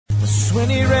When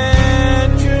he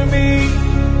ran to me,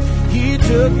 he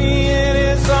took me in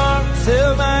his arms,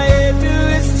 held my head to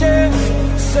his chest,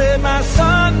 said, my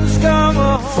son's come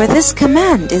home. For this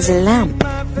command is a lamp,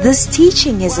 this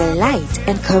teaching is a light,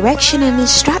 and correction and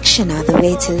instruction are the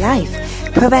way to life.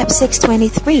 Proverbs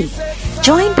 6:23.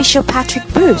 Join Bishop Patrick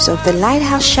Bruce of the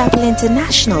Lighthouse Chapel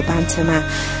International, Bantama,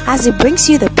 as he brings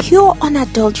you the pure,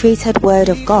 unadulterated Word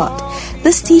of God.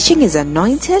 This teaching is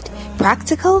anointed,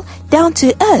 practical, down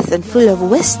to earth, and full of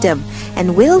wisdom,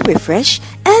 and will refresh,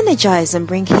 energize, and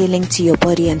bring healing to your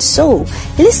body and soul.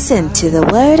 Listen to the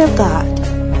Word of God.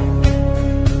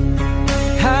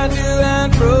 Had you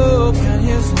and broken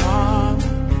his heart.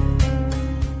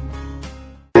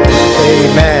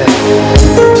 Amen.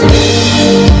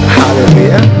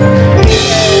 Hallelujah.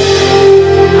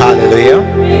 Hallelujah.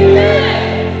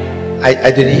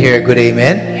 I didn't hear a good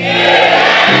amen.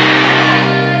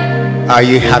 Are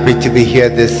you happy to be here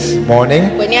this morning?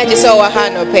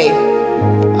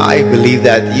 I believe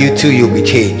that you too, you'll be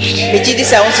changed.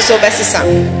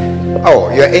 Oh,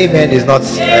 your amen is not.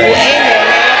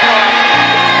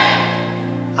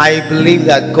 I believe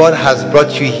that God has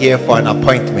brought you here for an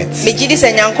appointment.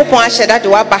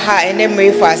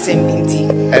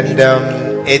 And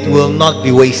it will not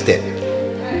be wasted,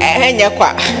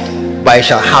 but it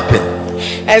shall happen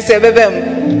as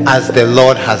the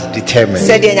Lord has determined.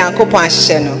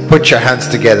 Put your hands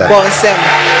together.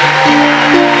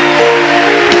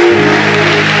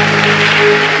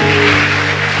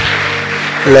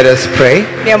 Let us pray.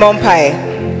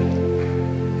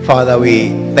 Father,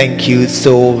 we thank you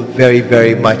so very,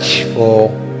 very much for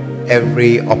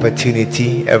every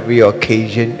opportunity, every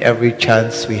occasion, every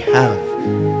chance we have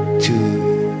to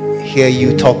hear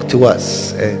you talk to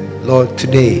us. And Lord,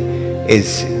 today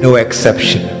is no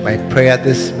exception. My prayer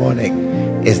this morning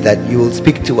is that you will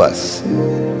speak to us,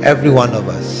 every one of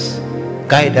us,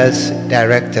 guide us,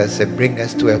 direct us, and bring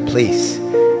us to a place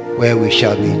where we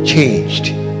shall be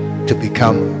changed to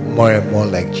become more and more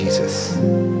like Jesus.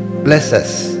 Bless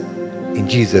us in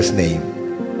Jesus' name.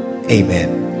 Amen.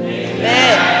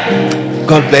 Amen.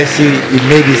 God bless you. You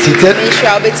may be seated.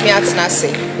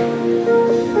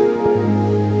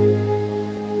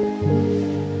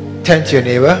 Turn to your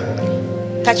neighbor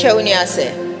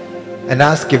and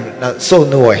ask him, so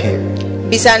know him.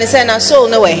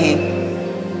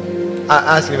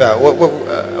 Ask him,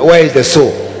 where is the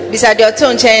soul?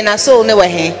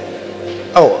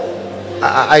 Oh,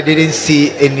 I didn't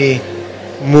see any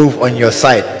move on your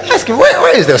side. Ask him,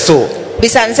 where is the soul?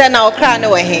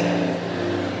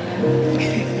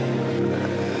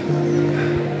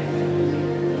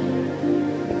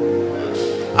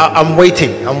 I'm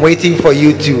waiting for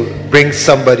you to bring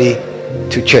somebody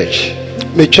to church.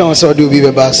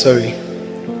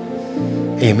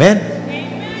 Amen.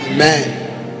 Amen.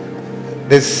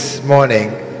 This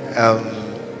morning,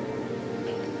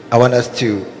 I want us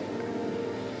to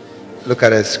look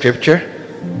at a scripture.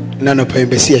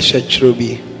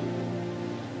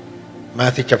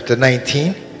 Matthew chapter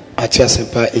 19.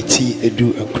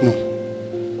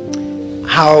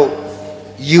 How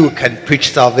you can preach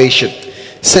salvation.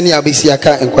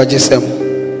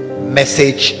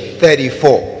 Message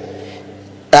 34.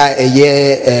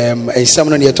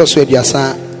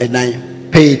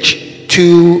 Page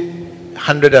 204.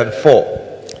 How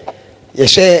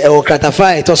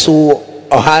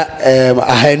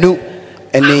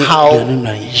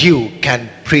you can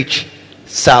preach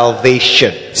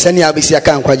salvation.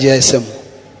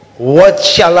 What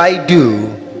shall I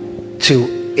do to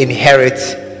inherit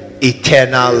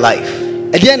eternal life?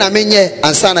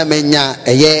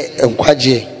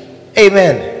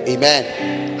 Amen. Amen.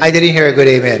 I didn't hear a good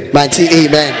amen.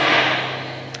 Amen.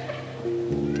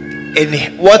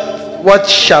 In what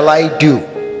shall I do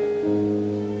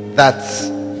that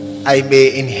I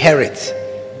may inherit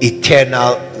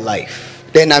eternal life?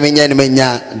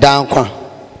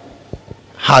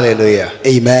 Hallelujah.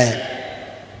 Amen.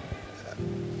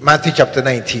 Matthew chapter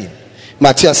 19.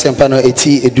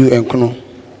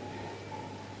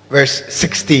 Verse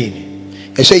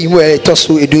 16.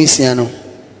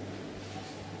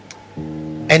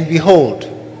 And behold,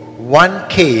 one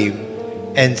came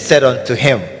and said unto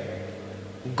him,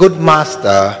 Good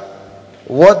master,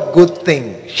 what good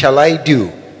thing shall I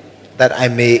do that I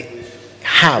may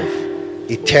have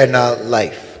eternal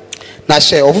life?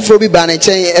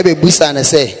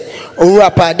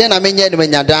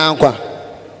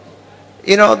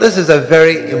 You know, this is a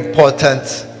very important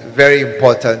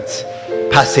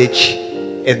passage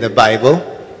in the Bible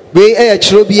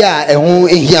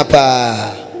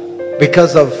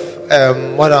because of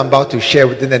what I'm about to share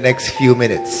within the next few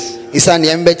minutes.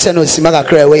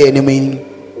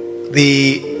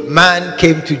 The man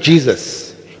came to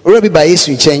Jesus owura bi ba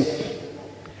Yesu nkyɛn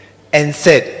and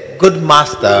said, "Good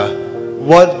master,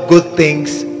 what good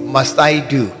things must I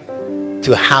do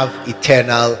to have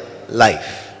eternal life?"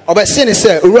 ɔbɛse ne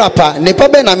sɛ owura pa nipa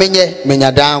bɛ na menyɛ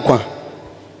menya daa nkwa.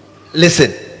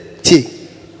 Listen, Tie,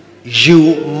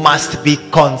 you must be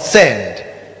concerned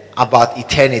about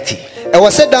eternity. ɛwɔ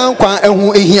sɛ daa nkwa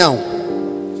ɛho ehia wo.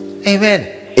 Amen.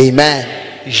 Amen.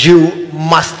 You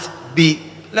must be.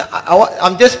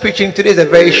 I'm just preaching. Today is a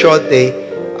very short day.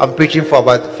 I'm preaching for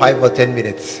about 5 or 10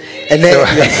 minutes. And then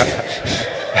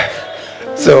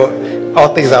So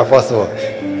all things are possible.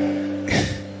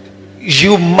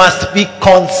 You must be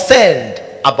concerned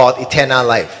about eternal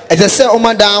life. ɛsɛ sɛ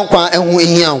ɔma daa nkwa ɛho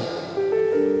ehia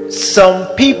wo.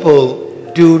 Some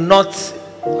people do not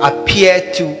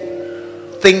appear to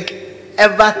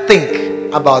ever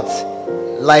think about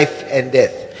life and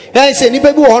death. Yɛn sɛ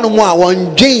nipa bi wɔ hɔnom a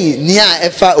wɔn dwen nea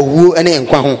ɛfa owuo ne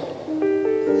nkwa ho.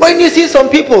 When you see some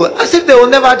people as if they will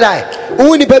never die.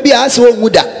 Wo nipa bi a asɛ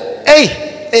wɔnwu da.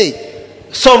 Hey,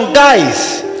 some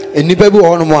guys, Nipa bi wɔ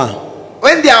hɔnom a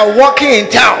when they are walking in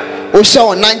town, wohyɛ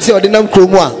wɔn nante ɔde nam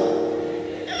kurom a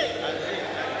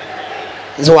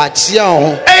nso wakyea wo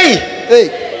ho. hey,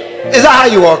 is that how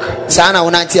you walk? Saa na wo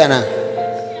nante ana.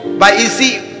 But you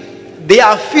see, they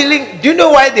are feeling. Do you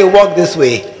know why they walk this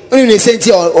way? Oni ne senti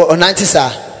ɔnante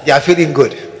saa. They are feeling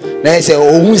good. Na sɛ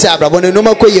ohun sɛ abrabɔ no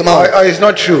noma kɔ yie ma wo. Or it's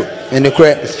not true. Ɛne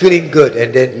korɛ. It's feeling good,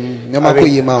 and then noma kɔ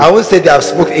yie ma wo. I won't say they have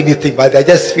smoked anything, but they're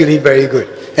just feeling very good,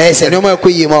 Sɛ noma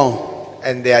kɔ yie ma wo.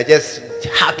 and they are just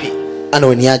happy. Ana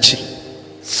oni agye.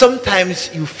 Sometimes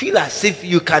you feel as if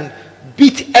you can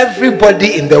beat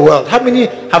everybody in the world. How many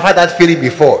have had that feeling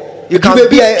before? You can Baby,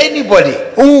 beat anybody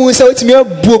Ohun sɛ wotumi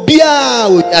abu obiara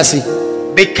wɔ ase.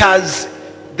 because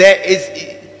there is.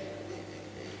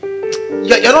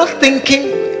 You're not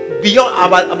thinking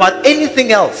beyond about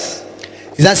anything else.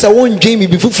 Ɛsan sɛ wɔn dwen mi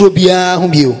bi foforɔ biara ho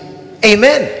bio.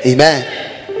 Amen. Amen.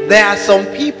 There are some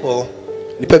people,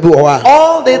 Nipa bi wɔ hɔ a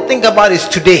all they think about is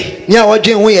today. nea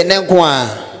wɔdwen ho yɛ ne nko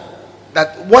a.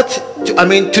 That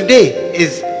today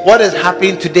is what is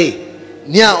happening today.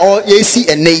 Nea yɛsi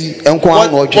ɛnɛ yi nko a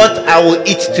na ɔdwen. What I will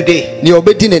eat today. Nea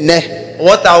ɔbɛdi ne nnɛ.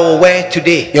 What I will wear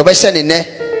today. Nea ɔbɛhyɛ ne nnɛ.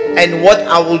 And what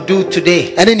I will do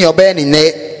today. Ɛne nea ɔbɛyɛ ne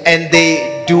nnɛ. And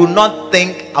they do not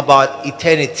think about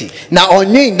eternity. Na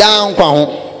ɔnwen daa nkwa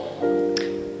ho.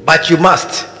 But you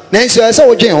must. Nanso ɛsɛ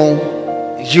wodwen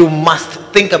ho. You must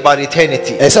think about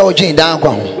eternity. Ɛsɛ wodwen daa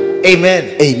nkwa ho.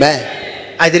 Amen. Amen.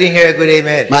 I didn't hear a good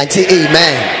amen. Mante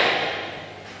amen.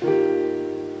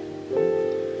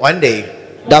 One day,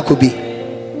 That could be.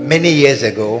 many years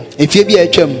ago, Efie bi a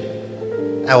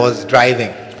atwam I was driving.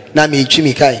 na metwi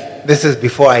mi kae. This is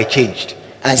before I changed.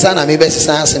 Ansa na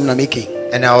mebɛsesa asɛm na meke.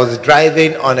 And I was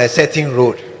driving on a certain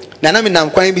road. Na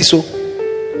menam kwan bi so.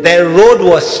 The road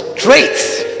was straight.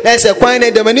 Na sɛ kwan no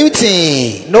dɛm anim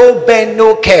tee. No bend,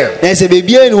 no curve. Na sɛ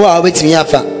beebiara ni hɔ a wobɛtumi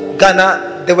afa.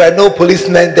 Ghana, there were no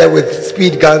policemen there with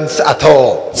speed guns at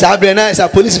all. Saa berɛ na sɛ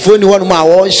apolisifoɔ ni hɔnom a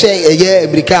wɔhyɛ ɛyɛ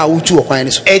mmirika a wotu wɔ kwan no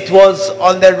so. It was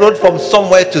on the road from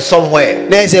somewhere to somewhere.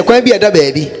 Na sɛ kwan bi ɛda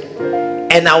baabi.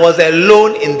 And I was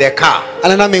alone in the car.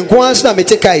 Ana na me nko ara so na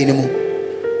mete kaa yi no mu.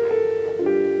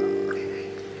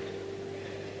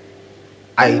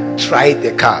 I tried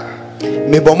the car.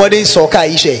 Mebɔ mmɔden sɔ kaa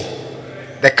yi hwɛ.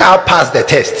 The car passed the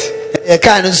test.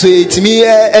 Kaa no nso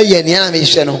ɛtumi ɛyɛ nea na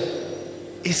mehwɛ no.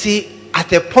 You see,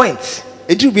 at a point,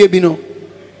 Ɛduru bia bi no.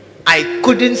 I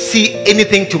couldn't see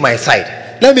anything to my side.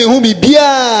 Na mehu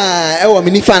biribiara ɛwɔ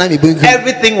me nifa na me benkum.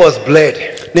 Everything was blurred.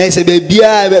 Na sɛ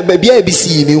baabiara bi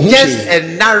si mehu Just hwee.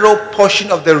 a narrow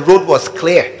portion of the road was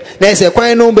clear. Na sɛ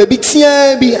kwan no baabi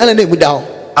tiaa bi ana na emu da hɔ.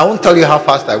 I won't tell you how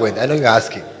fast I went. I know you're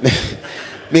asking.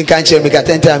 Menka nkyerɛ meka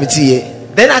tɛntɛn a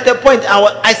meteɛ. Then at a point,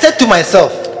 I said to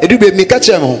myself, Ɛduru baabi meka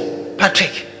kyerɛ me ho.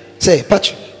 Patrick, Sɛ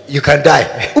Patrick, you can die.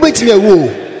 wobɛtumi awu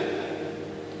o.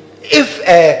 If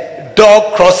a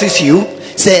dog crosses you,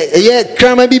 Sɛ ɛyɛ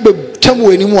krama bi bɛtwam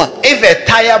wɔ anim a. if a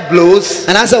tire blows,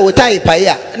 Anaasɛ wo tae pae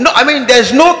a. no, I mean,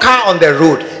 there's no car on the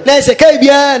road. Na sɛ kaa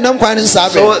biara nam kwan no so saa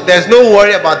So berɛ. there's no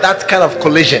worry about that kind of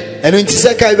collision. Ɛno nti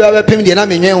sɛ kaa biara bɛpem deɛ na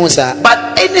menwɛn ho saa.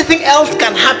 But anything else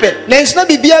can happen. Nanso na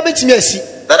biribiara bɛtumi asi.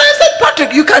 Then I said,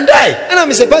 Patrick, you can die. Ɛna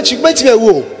mesɛ Patrick wobɛtumi awu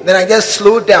o. Then I just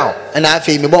slowed down. Ɛna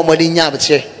afei mebɔ mmɔden nya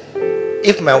abokyerɛ.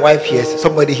 If my wife hears,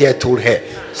 somebody here told her.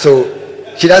 So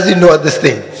she doesn't know this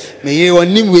thing. Meyɛ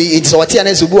ɔnim wei nti sɛ ɔte a na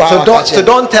sɛ obu ha So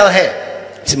don't tell her.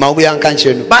 nti ma wobɛyɛ nka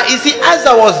nkyerɛ no. But you see, as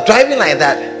I was driving like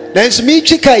that, Nanso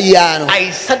metwi kaa yi ara no. I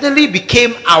suddenly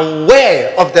became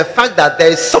aware of the fact that there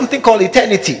is something called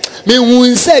eternity.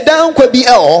 Mehu sɛ daa nkwa bi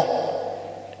ɛwɔ hɔ.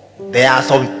 There are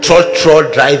some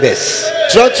trot drivers.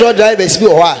 Trɔtrɔ drivers bi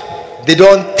wɔ hɔ a they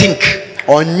don't think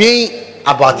Onwe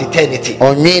about eternity.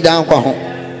 da nkwa ho.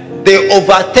 They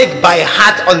overtake by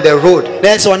heart on the road.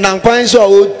 There's one nkwan so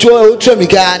o twa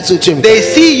mika so twa mika. They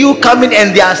see you coming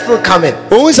and they are still coming.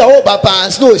 O sa o papa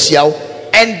no hia wo.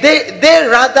 And they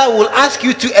rather will ask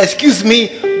you to excuse me,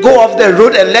 go off the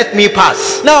road and let me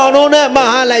pass. Now no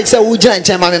ma like say wo jira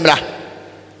nchen ma membra.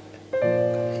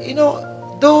 You know,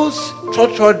 those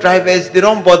trotro drivers, they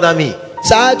don't bother me.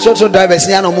 Sa trotro drivers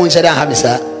ni ano mo nche da ha mi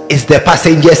sa. It's the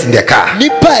passengers in the car.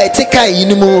 Nipa etika yi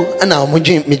ni mu na mo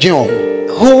dwen me dwen o.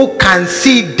 Who can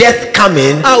see death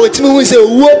coming and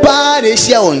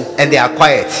they are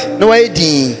quiet. No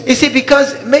idea. You see,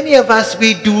 because many of us,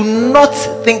 we do not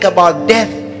think about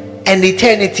death and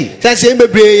eternity.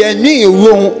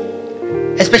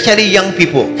 Especially young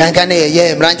people.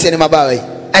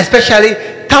 Especially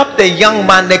tap the young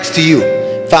man next to you.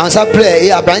 Say,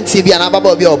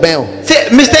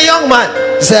 Mr. Young Man,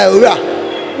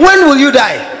 when will you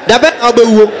die?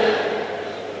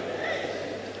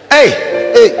 Hey,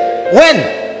 when?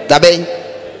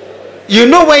 You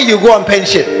know when you go on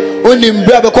pension.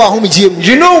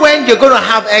 You know when you're going to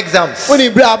have exams.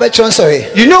 You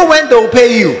know when they'll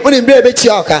pay you. But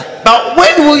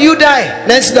when will you die?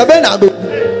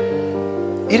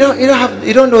 You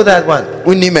don't know that one.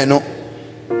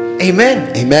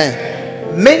 Amen. Amen.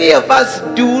 Many of us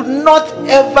do not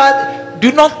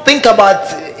think about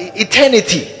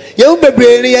eternity.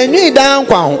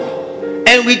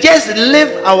 And we just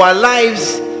live our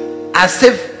lives as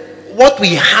if what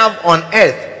we have on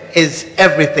earth is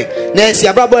everything.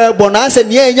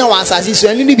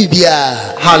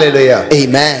 Hallelujah.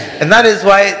 Amen. And that is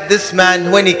why this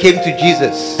man, when he came to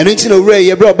Jesus, he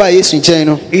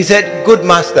said, "Good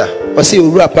master,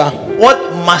 what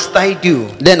must I do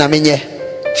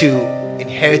to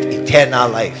inherit eternal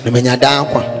life?"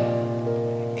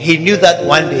 He knew that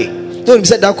one day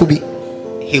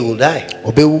he will die.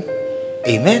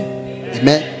 Amen.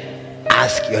 Amen.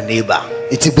 Ask your neighbor,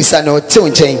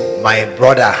 my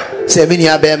brother,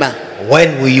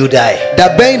 when will you die?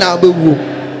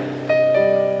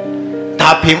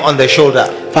 Tap him on the shoulder.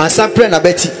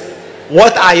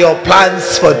 What are your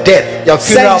plans for death? Your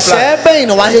funeral plans.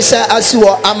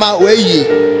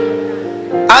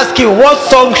 Ask him, what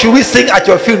song should we sing at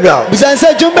your funeral?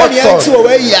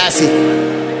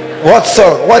 What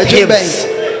song? What hymns?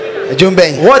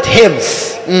 What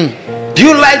hymns? Do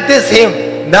you like this hymn?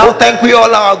 Now thank we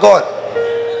all our God.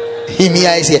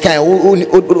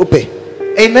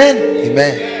 Amen.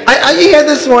 Amen. Are you here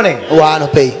this morning?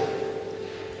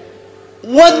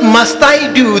 What must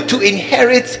I do to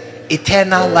inherit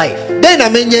eternal life?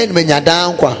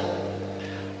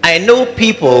 I know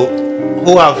people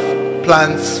who have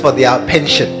plans for their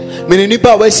pension.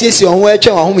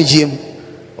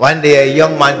 One day a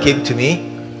young man came to me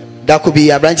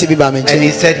and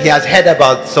he said he has heard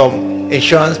about some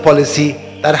insurance policy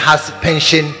that has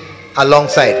pension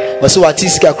alongside. I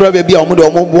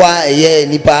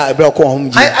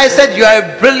said, you are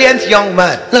a brilliant young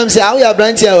man. Go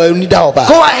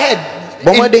ahead,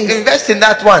 invest in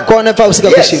that one.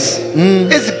 Yes.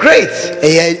 It's great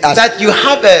that you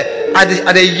have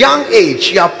at a young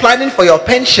age you are planning for your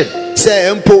pension.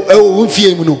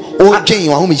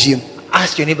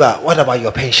 Ask your neighbor, what about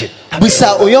your pension?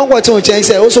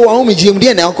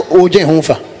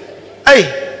 Hey,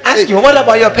 ask you, what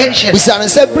about your pension? If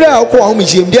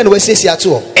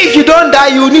you don't die,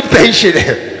 you need pension.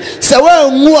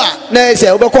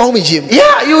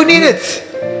 Yeah, you need it.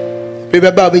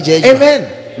 Amen.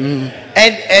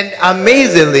 And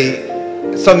amazingly,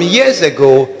 some years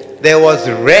ago, there was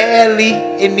rarely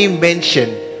any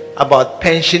mention about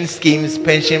pension schemes,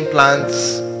 pension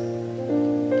plans.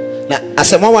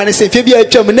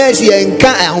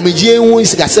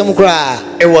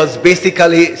 It was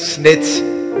basically SSNIT.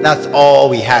 That's all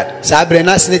we had.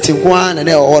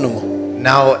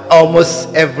 Now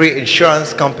almost every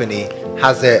insurance company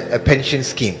has a pension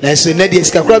scheme. And as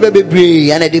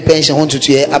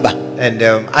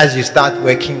you start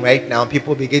working right now,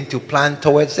 people begin to plan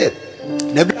towards it.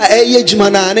 And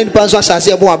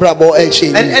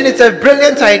it's a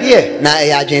brilliant idea.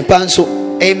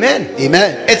 Amen.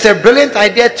 Amen. It's a brilliant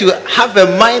idea to have a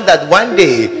mind that one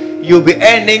day you'll be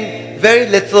earning very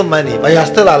little money, but you are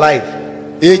still alive.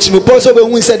 And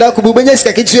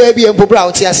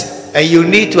you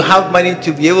need to have money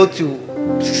to be able to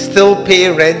still pay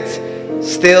rent,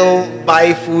 still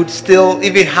buy food, still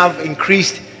even have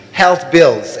increased health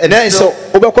bills. And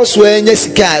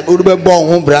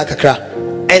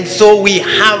so we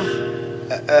have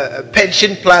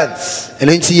pension plans.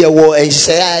 ɛno nti yɛwɔ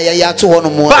nhyehyɛeɛ a yɛyɛ ato hɔ no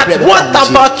mu. But what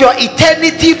about your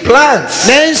eternity plans?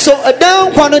 nanso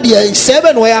ɛdan nkwa no deɛ nhyehyɛeɛ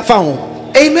bɛ na wɔyɛ afa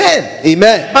ho. Amen.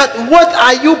 Amen. But what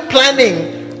are you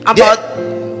planning about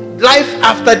life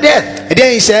after death?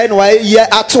 ɛdeɛ nhyehyɛeɛ na wɔyɛ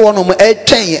ato hɔ no mu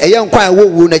ɛtwɛn ɛyɛ nkwa a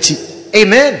ɛwɔ wuo n'akyi.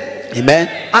 Amen. Amen.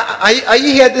 Are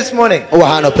you here this morning? ɔwɔ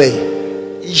ha no pɛ.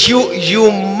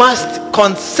 You must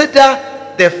consider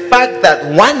the fact that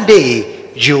one day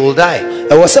you will die.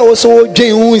 ɛwɔ sɛ wo so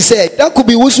wodwen hu sɛ da ko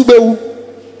bi wo so bɛwu.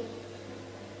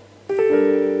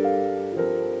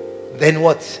 Then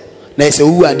what? na ɛsɛ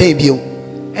wowu a dɛn bio.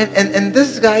 And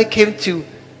this guy came to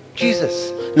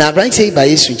Jesus na aberanteɛ yi ba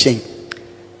Yesu nkyɛn.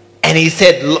 and he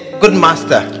said, "Good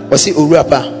master, ɔse owura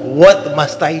pa what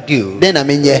must I do dɛn na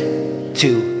menyɛ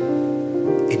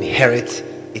to inherit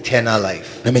eternal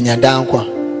life?" na menya daa nkwa.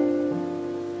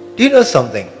 Do you know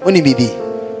something? wonim biribi.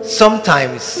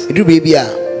 Sometimes ɛduru baabi a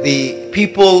the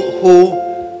people who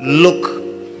look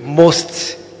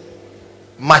most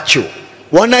macho,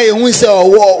 wɔn a yɛhu sɛ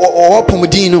ɔwɔ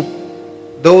pomodin no,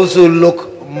 those who look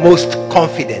most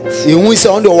confident, yɛhu sɛ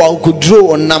ɔno deɛ ɔwɔ akoduro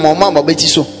ɔnam ɔma ma bɛkyi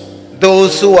so,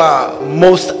 those who are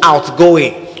most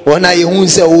outgoing, wɔn a yɛhu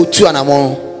sɛ ɔtu anamɔ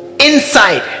no,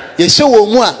 inside yɛhyɛ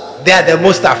wɔn mu a they are the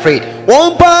most afraid.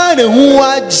 wɔn paa na ehu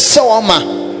ahyɛ wɔn ma.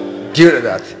 Do you know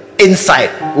that?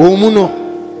 Inside. wɔn mu no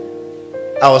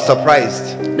I was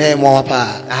surprised. na ɛmɔ wɔn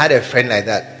paa. I had a friend like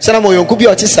that. sɛnɛ mo yɔnko bi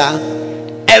a ɔte saa.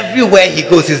 Everywhere he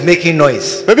goes, he's making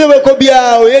noise. baabi a ɔbɛkɔ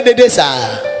biara ɔyɛ dede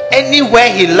saa. Anywhere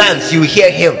he lands, you hear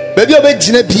him. baabi a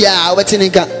ɔbɛgyina biara ɔbɛte ne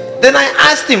nka. Then I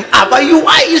asked him, "Abba,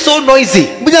 why are you so noisy?"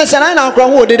 bunya sɛ na akora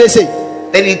ho wɔ dede sei.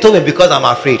 Then he told me, "Because I'm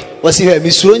afraid." wɔsi hɛ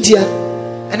misuro ntia.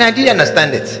 And I didn't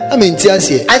understand it. ama nti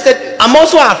aseɛ. I said, "I'm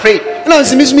also afraid. ɛna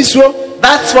nsi misuro.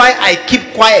 That's why I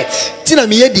keep quiet. ti na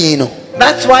meyɛ din no.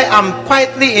 That's why I'm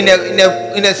quietly in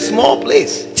a small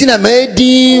place." ti na meyɛ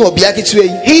din wɔ bea ketewa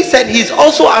yi. He said he's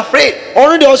also afraid,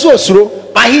 ɔno deɛ ɔso osuro.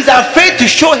 but he's afraid to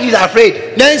show he's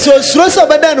afraid. nanso osuro sɛ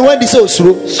ɔbɛda ne ho adi sɛ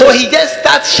osuro. So he just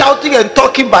starts shouting and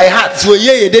talking by heart. ti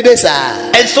oyɛ yɛ dede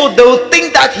saa. And so they'll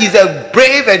think that he's a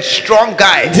brave and strong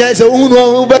guy. ti na sɛ ohun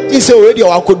no ɔbɛti sɛ oyɛ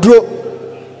deɛ ɔakoduro.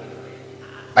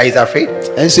 But he's afraid.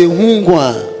 ɛnso ehu nko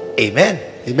a. Amen.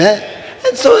 amen.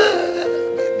 And so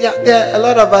there are a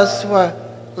lot of us who are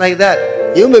like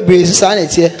that. yɛn bebree sisan na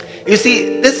ɛteɛ. You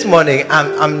see, this morning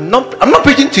I'm not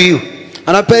preaching to you.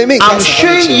 anapɛ mi I'm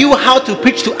showing you how to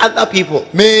preach to other people,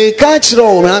 meka kyerɛ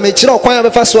wo na mekyerɛ kwan a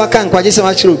bɛfa so aka nkwagye sɛm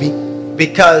akyerɛ obi.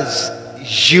 because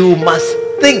you must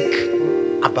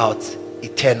think about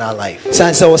eternal life.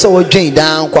 san sɛ wɔ sɛ wɔdwen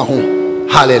daa nkwa ho.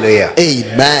 Hallelujah.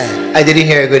 amen. I didn't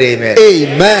hear a good amen.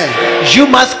 amen. You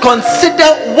must consider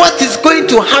what is going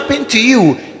to happen to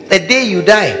you the day you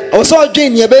die. ɔwɔ sɛ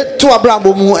ɔdwen nea ɛbɛto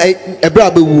abrabɔ mu ɛberɛ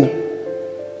a bɛwu.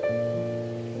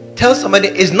 Tell somebody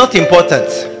it's not important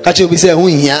ka kyerɛ obi sɛ ɛho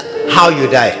nhia how you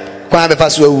die. kwan a bɛfa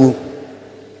so awu.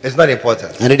 It's not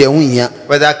important. ɛno deɛ ɛho nhia.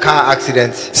 Whether car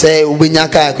accident sɛ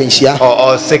wobɛnya kaa akwanhyia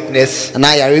or sickness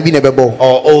anaa yare bi na ɛbɛbɔ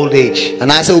or old age.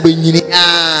 anaasɛ wobɛnyini.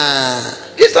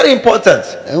 It's not important.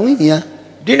 ɛho nhia.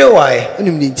 Do you know why?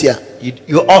 wonim ne nti a.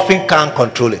 You often can't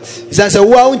control it. ɛsiane sɛ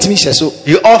wo a wontumi hyɛ so.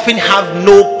 You often have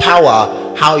no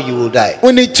power how you will die.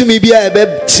 wone tumi bi a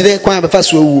ɛbɛkyerɛ kwan a bɛfa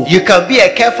so awu. You can be a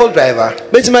careful driver.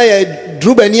 bɛtumi ayɛ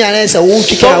durubani a na sɛ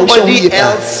wotwika a wohyɛ ho Somebody yie paa.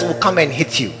 else will come and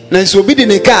hit you. nanso obi de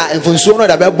ne kaa mfonsuo no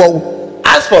ɔda bɛbɔ wo.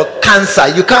 As for cancer,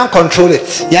 you can't control it.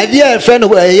 yadeɛ a ɛfrɛ no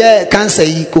ɛyɛ cancer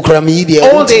yi kokorama yi deɛ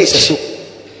Old wontumi age. hyɛ so.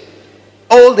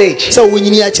 Old age. sɛ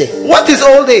wonyini akyɛ. What is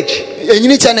old age?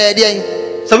 ɛnyini kyɛ na ɛdeɛn.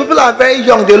 Some people are very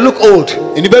young, they look old.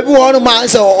 nnipa bi wɔ hɔ no ma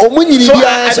sɛ ɔmo nyini So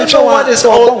biara I sɛ don't know what is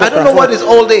old. I don't know what is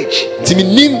old age. nti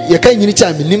menim yɛka nyini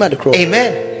kyɛ a menim ade korɔ.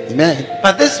 Amen. amen.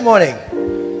 But this morning,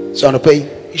 so anɔpa yi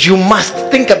you must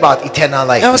think about eternal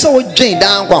life. ɛwɔ sɛ wodwen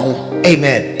daa nkwa ho.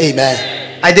 Amen. amen.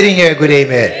 I didn't hear a good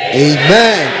amen.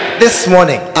 amen. This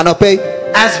morning, anɔpa yi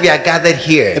as we are gathered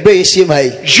here, ɛbɛ yɛhyia mu ha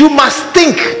yi you must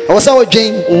think ɛwɔ sɛ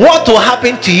wodwen what will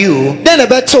happen to you dɛn na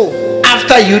ɛbɛto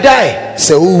after you die.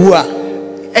 sɛ wowu a.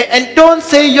 And don't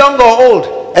say young or old.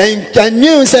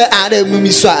 ɛnwen sɛ ada mu mi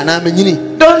so a anaa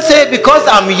menyini. Don't say because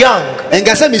I'm young,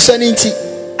 ɛnka sɛ mesɔ ne nti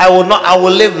I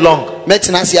will live long.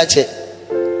 mɛtena ase akyɛ.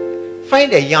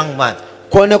 Find a young man.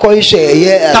 kɔ ne kɔhwehwɛ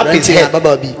ɛyɛ Tap his aberante head. na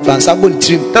ababaawa bi fa nsa bɔ ne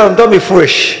tirim Tell him, don't be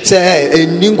foolish. sɛ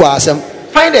ɛnni nkwaasɛm.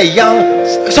 Find a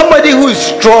young, somebody who is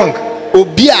strong.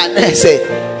 obi a ne sɛ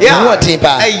ne ho ɔden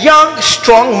paa. A young,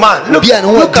 strong man. Look obi a ne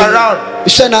ho around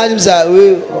hwɛ n'adwene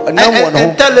sɛ nam wɔ ne ho.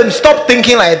 and tell him, stop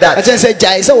thinking like that. ɛkyɛn sɛ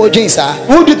gyae sɛ wɔdwen saa.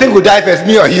 Who do you think will die first,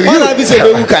 me or you? wɔn na bi sɛ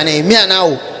bɛwu You. kane mi anaa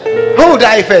o. Who will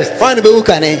die first? wɔn na bɛwu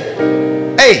kane.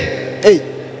 Hey, ei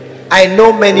I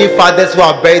know many fathers who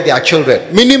have buried their children.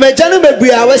 No,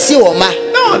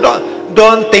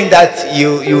 don't think that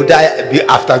you die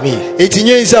after me.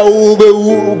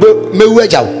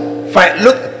 Fine.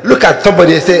 Look at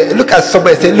somebody and say, look,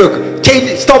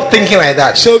 change, stop thinking like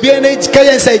that.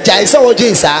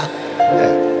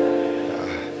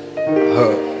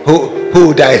 Who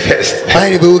will die first?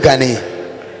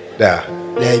 Yeah.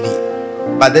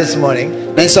 But this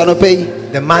morning,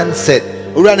 the man said,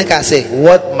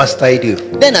 what must I do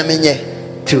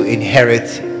to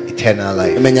inherit eternal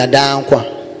life?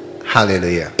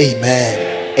 Hallelujah. Amen.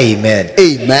 Amen.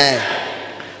 Amen.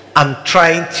 I'm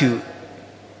trying to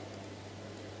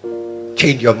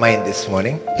change your mind this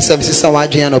morning,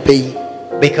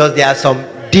 because there are some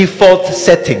default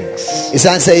settings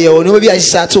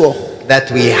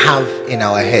that we have in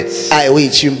our heads. Are you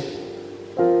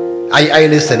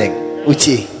listening?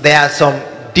 There are some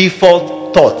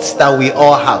default thoughts that we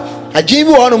all have.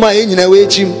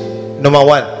 Number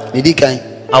one,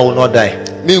 I will not die.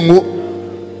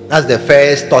 That's the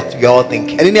first thought we all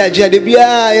think. I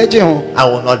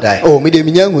will not die.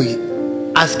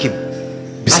 Ask him.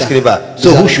 Ask him about,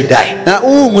 so who should die?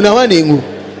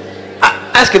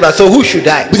 Ask him about, so who should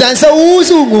die?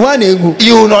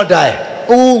 You will not die.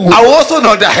 I will also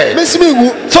not die. So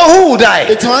who will die?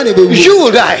 You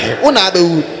will die.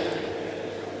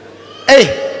 Hey,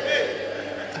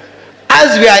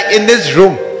 as we are in this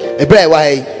room,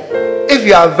 if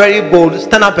you are very bold,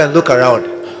 stand up and look around.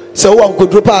 So and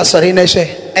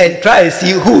try and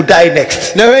see who will die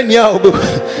next.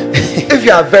 If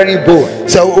you are very bold,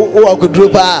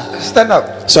 stand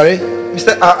up. Sorry,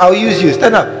 Mister, I'll use you.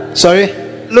 Stand up. Sorry.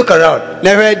 Look around.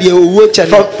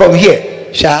 From here.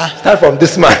 Start from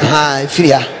this man.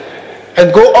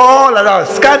 And go all around.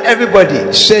 Scan everybody.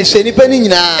 And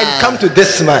come to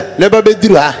this man.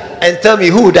 And tell me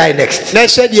who will die next.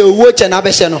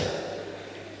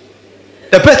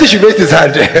 The person should raise his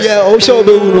hand. The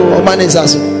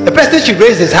person should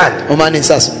raise his hand.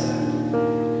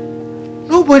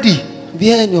 Nobody.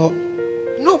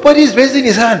 Nobody is raising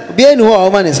his hand.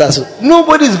 Nobody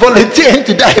is volunteering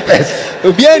to die first.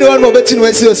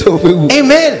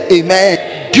 Amen. Amen.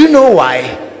 Do you know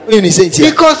why?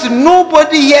 Because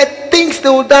nobody yet thinks they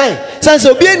will die. Yeah,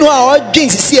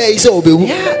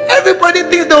 everybody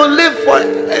thinks they will live for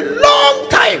a long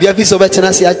time.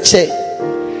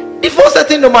 Default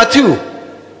setting number two.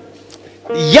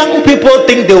 Young people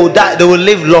think they will die, they will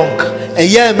live long.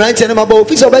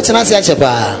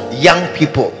 Young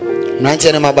people.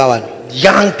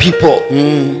 Young people.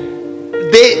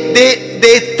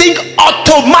 They think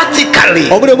automatically,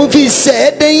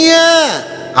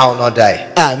 I will not die.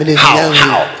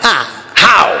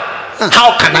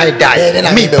 How can I die?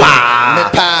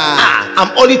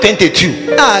 I'm only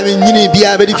 22. How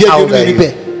old are you?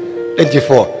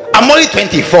 24. I'm only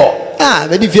 24. I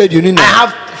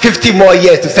have 50 more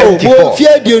years to 74.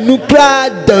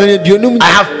 I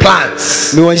have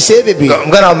plans. I'm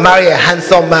gonna marry a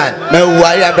handsome man.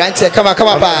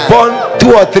 Born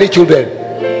 2 or 3 children.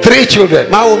 3 children.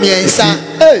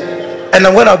 And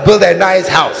I'm gonna build a nice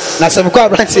house. I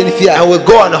will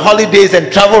go on holidays and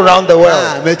travel around the world.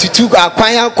 I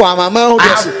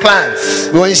have plans.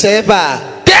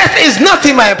 Death is not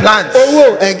in my plans.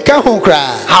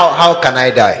 How can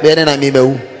I die?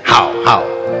 How?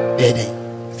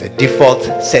 It's a default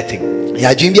setting.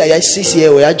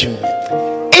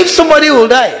 If somebody will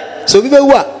die,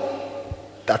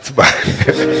 that's bad.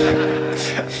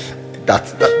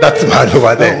 That's man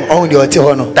over there.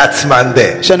 That's man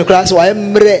there.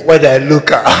 When I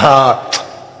look at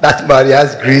that man, he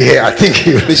has grey hair. I think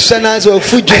he will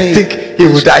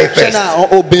die first.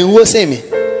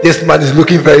 This man is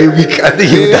looking very weak. I think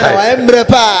he will die.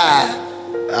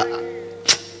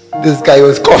 This guy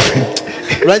was coughing.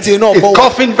 He's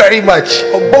coughing very much.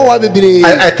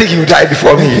 I think he will die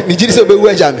before me.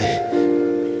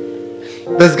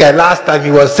 This guy, last time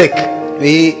he was sick,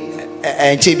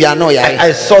 I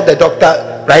saw the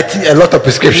doctor writing a lot of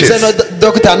prescriptions. I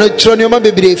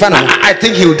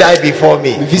think he will die before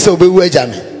me.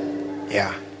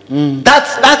 Yeah.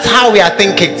 That's how we are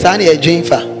thinking.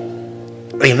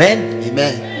 Amen.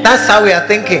 Amen. That's how we are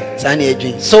thinking.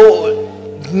 So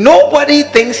nobody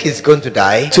thinks he's going to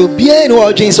die.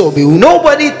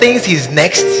 Nobody thinks he's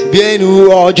next.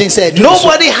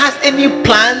 Nobody has any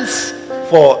plans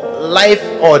for life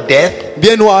or death.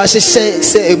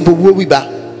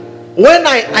 When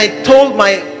I told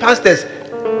my pastors,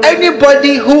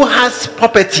 anybody who has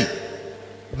property,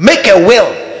 make a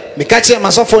will.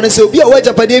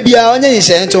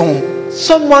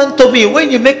 Someone told me,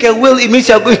 when you make a will, it means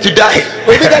you are going to die.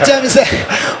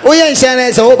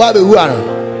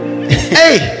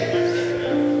 Hey,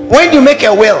 When you make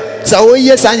a will, So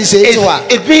yes, and say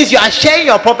it means you are sharing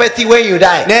your property when you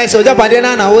die. so Japan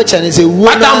na watch and say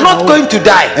But I'm not going to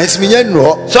die, It's me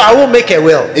no. so I won't make a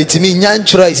will. It's me nyan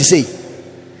choice say.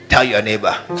 Tell your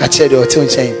neighbor, Catch the hotel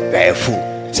chain. you're a fool.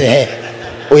 Say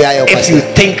hey. Oh yeah, your If you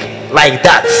pastor. think like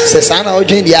that, Say sana o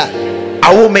drink dia.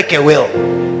 I won't make a will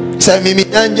Say me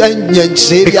nyan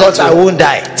say because I won't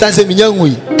die. Say me nyan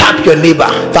wi. Tap your neighbor.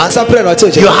 Fansa pray no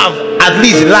church. You have at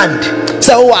least land,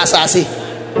 Say o asase.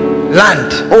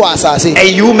 land, O asase. and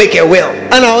you make a will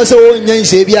Ana o say o nyan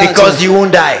say bia. because you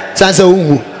won't die. Sansa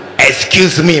ungu.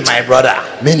 Excuse me, my brother.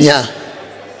 Menia.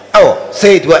 Oh,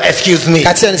 say it well. Excuse me.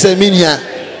 Catch and say menia.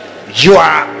 You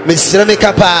are. Mr.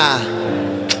 Mekapa.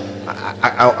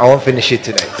 I won't finish it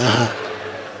tonight.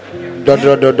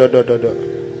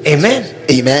 Do. Amen.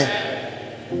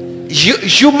 Amen.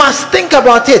 You must think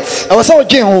about it. I was so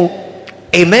gen.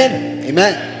 Amen.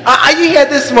 Amen. Are you here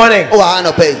this morning? Oh, I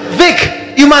no pay.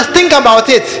 Vic, you must think about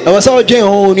it. I was so gen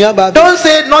ho ni aba. Don't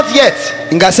say not yet.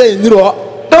 Nga say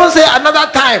nduro. Don't say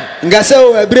another time. Nga say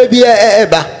o ebre bi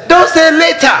eba. Don't say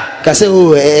later. Ka say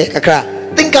o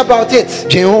kakra. Think about it.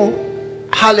 Gen ho.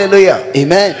 Hallelujah.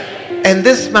 Amen. And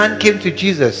this man came to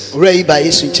Jesus Ray ba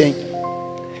Yesu chen.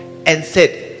 and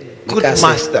said, "Good Because-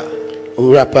 master,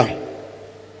 O rapa.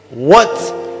 what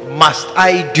must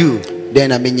I do Den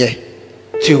na menye.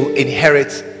 to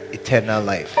inherit eternal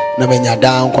life?" Na menya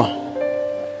da nkwa.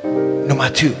 Number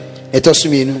 2,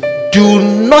 Etosumi nu. do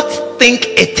not think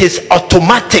it is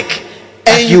automatic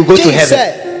and you go to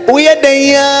heaven. We are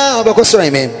there obekosoro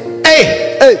amen.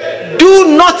 Hey, Hey. do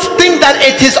not think that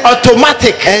it is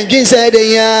automatic And Jin said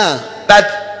there that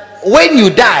when you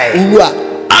die, uwa.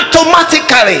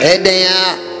 automatically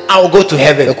There I will go to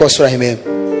heaven. obekosoro amen.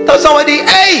 Tell somebody,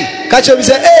 hey, Catch up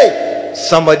say hey.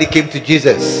 somebody came to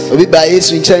Jesus Obi ba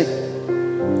Yesu chen.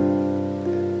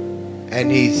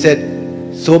 and he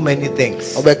said so many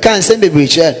things. Obeka nse bebre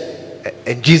che.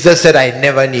 And Jesus said, I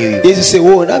never knew you. Yesu say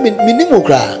wo na me nimo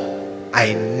kra.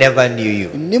 I never knew you.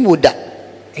 Nimo da.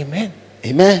 Amen.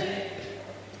 Amen.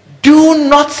 Do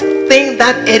not think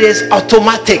that it is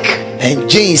automatic. And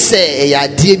Jin say ya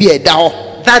die bi eda ho.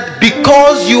 That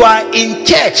because you are in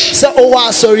church, Say o wa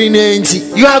sorry na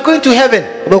nti. you are going to heaven.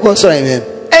 Obekosoro amen.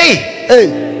 Hey, Hey.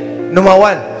 number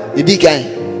 1, Idi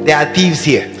kan. there are thieves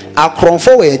here.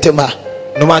 Akronfo we etema.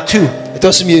 Number 2,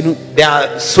 Etosumi nu. there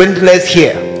are swindlers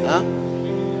here. Huh?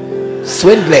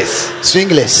 Swindlers.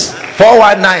 Swingless.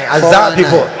 419, Azar 419.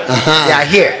 people. Uh-huh. They are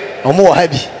here. Omo wa ha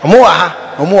bi.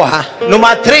 Omoaha. Omo wa ha.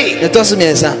 Number 3, Etosumi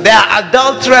ensa. there are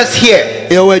adulterers here.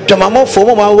 Ye we dwamamofo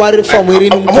mo ma ware fam eri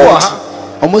nim. Omo wa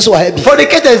ha. Omo so wa ha bi.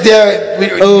 Fornicators there.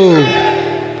 Oh.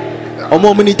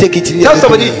 Omo mo ni take it. Tell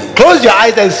somebody, close your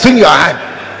eyes and swing your hand.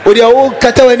 O dia o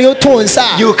kata wani o to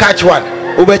nsa. You catch one.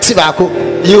 O beti baako.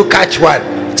 You catch one.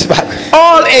 Ti baako.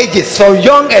 All ages, from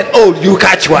young and old, you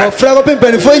catch Mo one. fra ko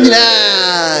pempenfo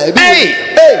nyina. Hey!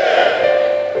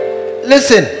 Hey.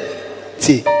 Listen,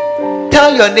 Ti.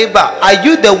 tell your neighbor, are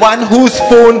you the one whose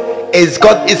phone is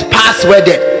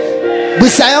passworded?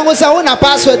 Busayo mo sa wona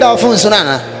password da phone so na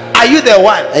na. Are you the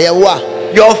one? Eye wa.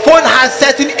 Your phone has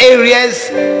certain areas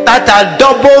that are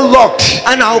double locked.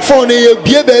 Ana o phone ye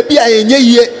bie ba bi a yenye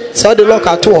yie. So the lock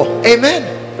ato. Amen.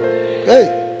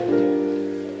 Hey.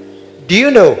 Do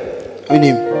you know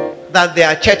Unim. that there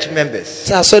are church members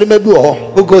Sa so de ma bi wo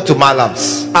ho. who go to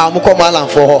Malams? Ah mo ko malam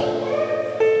fo ho.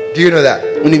 Do you know that?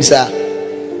 Unim sa.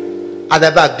 At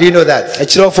the back, do you know that? E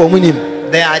kiro fo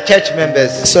munim. There are church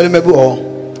members So de ma bi wo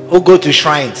ho. who go to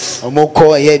shrines. Omo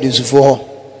ko ye dusufo ho.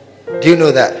 Do you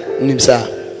know that? Unim sa.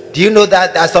 Do you know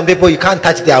that there are some people you can't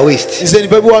touch their waist? Is any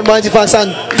people want man fan san?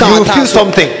 You feel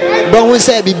something. But when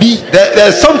say bibi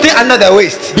There's something under the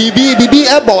waist. bibi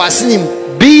e bo wasinim.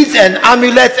 Beads and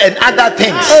amulets and other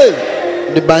things.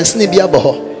 Hey. The bansini bi abo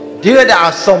ho. Do you know there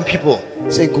are some people,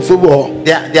 Say kufu bo ho.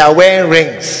 they are wearing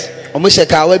rings. Omo she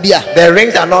kawa bi a. The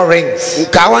rings are not rings.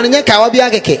 Kawa ne kawa bi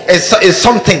akeke. It's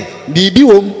something. Bibi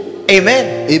wom.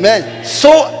 Amen. Amen.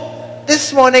 So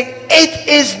this morning, it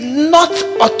is not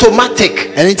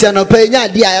automatic Eni ti anopa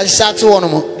nya di a shat wo no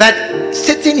mo. that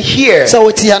sitting here So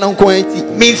what ya no kon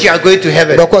enti. means you are going to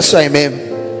heaven. Doko so amen.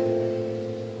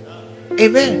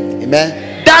 Amen.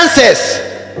 Amen. Dancers,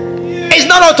 it's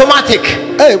not automatic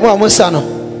Hey, mo amusa no.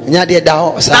 Nya de da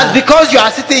ho that sa. because you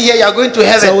are sitting here, you are going to So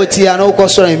heaven. what ya no ko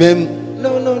so amen.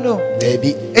 No, no, no. Baby.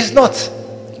 It's not.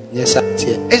 Yes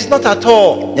tie. It's not at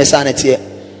all. Yes na tie.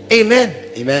 Amen.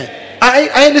 Amen.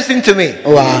 Are you listening to me?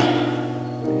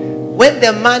 Wow. When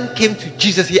the man came to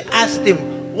Jesus, he asked him,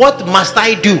 "What must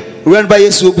I do?" Run by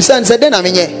Yesu bisan se den na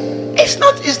menye. It's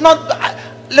not.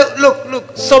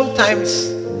 Look.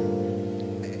 Sometimes,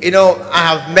 I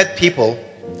have met people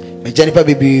megya nipa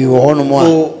bebree wɔ hɔ nom a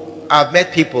who I've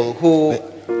met people who,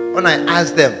 when I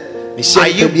ask them, mehyia are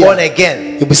you nipa bi born a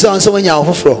again? ebisa wɔn sɛ wɔnya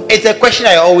wo foforɔ It's a question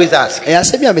I always ask, ɛyɛ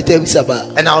asɛm bi a metaa bisa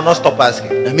paa and I will not stop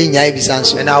asking. na menyaa ebisa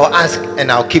nso And I will ask,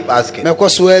 and I'll keep asking. mɛkɔ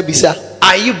so abisa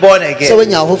Are you born sɛ again?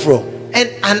 wɔnya wo foforɔ And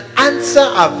an answer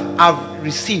I've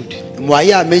received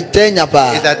mmuayɛ a metaa nya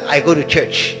paa is that I go to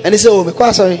church. ɛne sɛ o mekɔ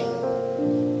asɔre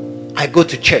I go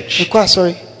to church. mekɔ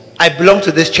asɔre I belong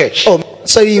to this church. o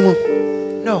asɔre yi mu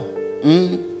No,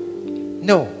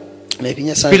 no.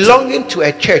 mapinya sa Belonging to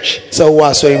a church sɛ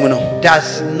wowɔ asɔre mu no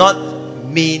does not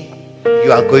mean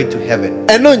you are going to heaven.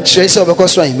 ɛno nkyerɛ sɛ wobɛkɔ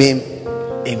so aimam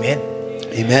Amen.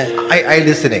 amen Are you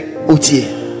listening?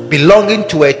 wotie Belonging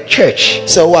to a church,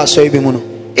 sɛ wowɔ asɔre bi mu no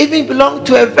even belong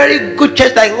to a very good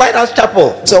church like Lighthouse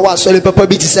Chapel, sɛ wowɔ asɔre papa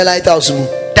bi te sɛ lighthouse mu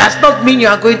does not mean you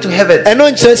are going to heaven. ɛno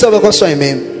nkyerɛ sɛ wobɛkɔ so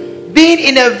aimam Being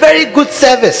in a very good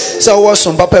service sɛ wowɔ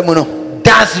som papa mu no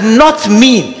does not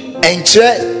mean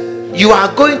ɛnkyerɛ you are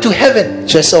going to heaven.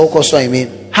 kyerɛ sɛ wokɔ so aimam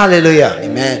Hallelujah.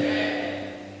 amen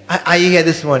Are you here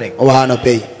this morning? ɔwɔ ha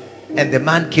nɔpɛ yi And the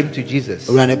man came to Jesus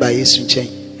owura ne ba yesu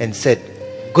nkyɛn and said,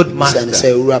 Good sɛ ne master,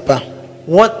 sɛ owura pa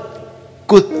what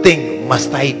good thing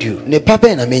must I do ne pa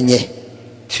bɛn na menyɛ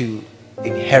to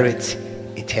inherit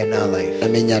eternal life? na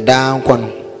menya daa nkwa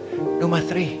no Number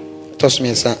 3, tɔ so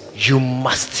miɛnsa you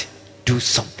must do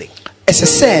something. ɛsɛ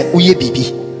sɛ woyɛ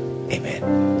biribi Amen.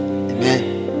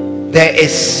 amen There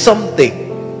is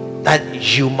something that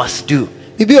you must do.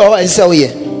 biribi wɔ hɔ a ɛsɛ sɛ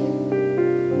woyɛ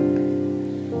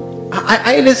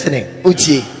Are you listening?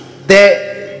 wotie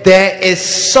There is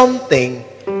something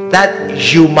that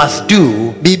you must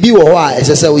do biribi wɔ hɔ a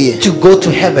ɛsɛ sɛ woyɛ to go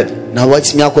to heaven. na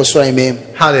woatumi akɔ so aimam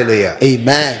Hallelujah.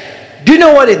 amen Do you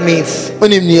know what it means?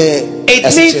 wonim neɛ It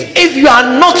ɛsɛ means kyerɛ if you are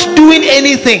not doing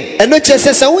anything, ɛno kyerɛ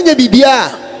sɛ sɛ wonyɛ biribi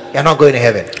a you're not going to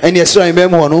heaven. ɛne ɛsoro aimam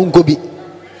hɔ no wonkɔ bi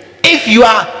If you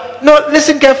are, no,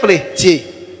 listen carefully. tie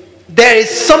There is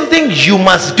something you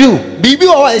must do, biribi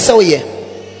wɔ hɔ a ɛsɛ sɛ woyɛ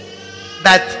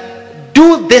that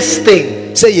do this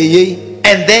thing, sɛ yɛyei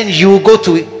and then you will go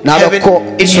to Now heaven,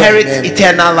 the inherit sorry,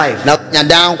 eternal life. na nya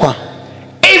daa nkwa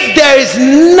If there is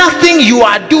nothing you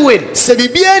are doing, sɛ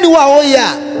biribiara ni hɔ a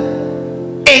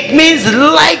woyɛ it means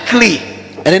likely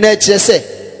a ɛne na ɛkyerɛ sɛ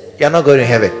you're not going to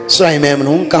heaven. soro aimam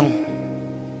no wonka ho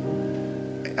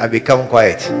I become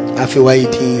quiet. afei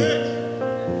woayɛ din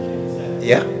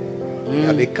Yeah.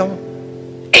 I become.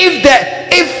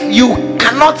 If you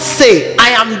cannot say I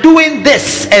am doing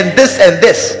this and this and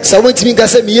this, sɛ wontumi nka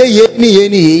sɛ meyɛ yei ne yei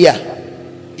ne yei a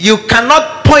you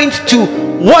cannot point to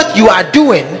what you are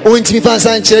doing. wontumi fa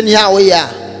nsa nkyerɛ ne a woyɛ a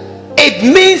It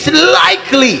means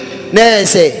likely. na ɛyɛ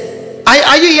sɛ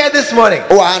Are you here this morning?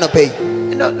 wowɔ ha nɔpɛ yi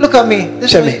You know, look at me.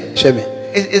 This hwɛ is me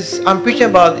hwɛ me I'm preaching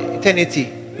about eternity.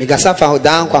 megasa fa ho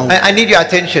daa nkwa ho I need your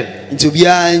attention. nti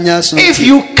obiara nya so If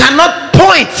you cannot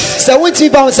point sɛ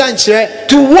wontumi fa ho nsa nkyerɛ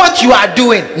to what you are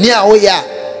doing ne a woyɛ a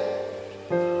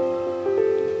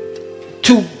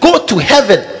to go to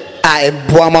heaven, a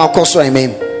ɛboa ma akɔ soro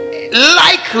aimam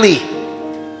likely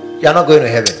you are not going to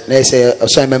heaven. na ɛyɛ sɛ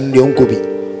ɔsoro aimam no deɛ wonkɔ bi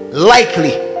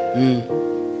Likely.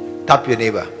 Tap your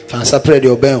neighbor. fa nsa prɛ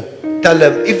deɛ ɔbɛn o Tell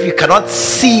them if you cannot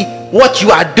see what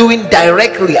you are doing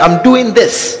directly, I'm doing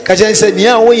this. ka kyerɛ sɛ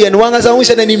nea woyɛ no wankasa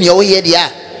wohyɛ n'anim nea woyɛ deɛ a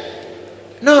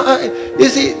No, you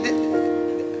see,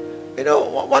 you know,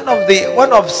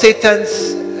 one of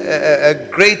Satan's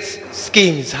great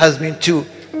schemes has been to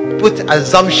put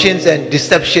assumptions and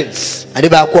deceptions. ade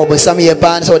baako a ɔbɔnsam yɛ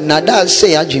paa ne sɛ ɔde nadaa hyɛ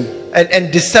yɛ adwem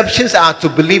And deceptions are to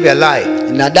believe a lie,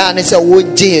 nadaa ne sɛ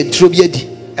wogye yɛ turo bi adi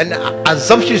and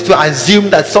assumptions to assume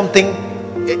that something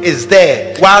is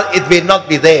there while it may not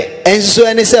be there. ɛnso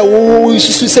ɛne sɛ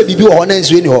wosusu sɛ biribi wɔ hɔ na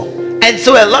nsuo ni hɔ And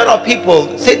so a lot of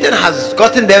people, Satan has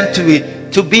gotten them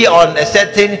to be on a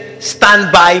certain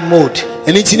standby mode,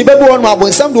 ɛno nti nnipa bi wɔ no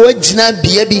abɔnsam de wɔagyina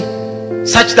bea bi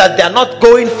such that they are not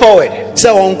going forward sɛ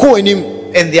wɔnkɔ anim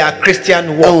in their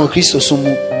Christian walk. ɛwɔ kristo so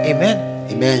mu Amen.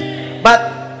 amen But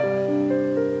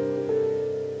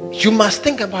you must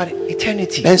think about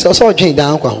eternity. ɛnso ɔsɛ ɔdwen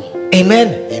daa nkwa ho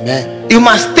Amen. amen You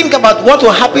must think about what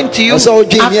will happen to you ɔsɛ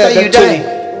ɔdwen after nea you die.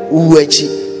 ɛbɛtɔ wowu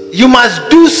akyi You must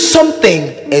do something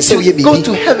ɛsɛ woyɛ to go biribi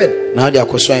to heaven. na wode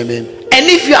akɔ so amen And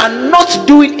if you are not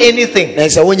doing anything, na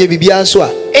sɛ wonyɛ biribiara nso a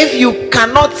if you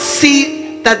cannot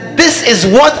see that this is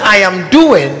what I am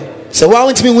doing, sɛ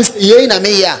woa wontumi hu sɛ yei na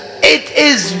meyɛ a it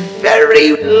is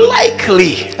very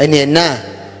likely ɛneɛ na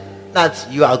that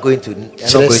you are going to, you're not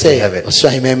kyerɛ going to sɛ heaven. ɔsoro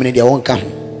ahemam no deɛ wɔnka ho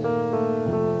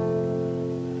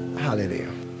Hallelujah.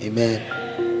 amen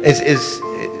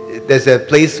There's a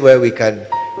place where we can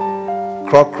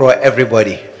crow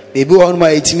everybody. baabi wɔ hɔ nom a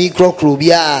ɛtumi korɔkorɔ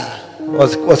biaa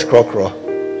What's crow?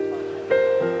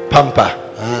 Pamper.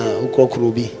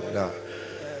 ukokoro bi. No.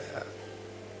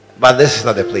 But this is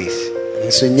not the place.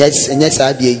 So nyɛ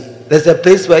saa bia yi. There's a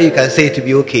place where you can say it to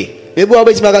be okay. Maybe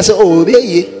obetimi aka say oh be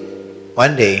ye.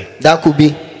 One day, That could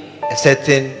be a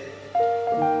certain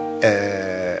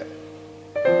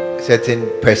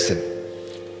person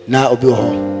na obi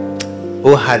ho.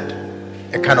 who had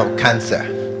a kind of cancer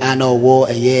Ana wo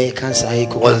eye cancer e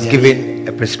ko. was given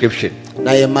a prescription.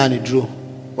 Na ye man duro.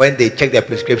 When they checked their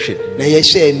prescription, Na ye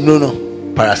share no.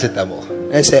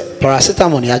 paracetamol. I say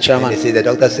paracetamol ya And chairman. they say the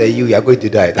doctor said you are going to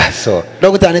die. That's all.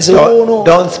 Doctor ne say oh no.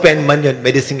 Don't spend money on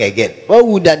medicine again. What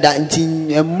would that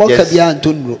nti moka bia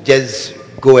antonro. Just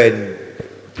go and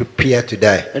prepare to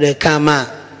die. The kama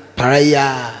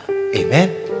paraya. Amen.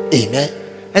 Amen.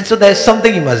 And so there's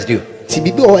something you must do. Ti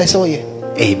bibi o eso ye.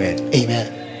 Amen.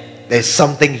 Amen. There's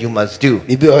something you must do.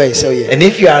 Bibi o eso ye. And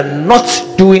if you are not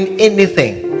doing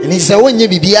anything, Ni say wonye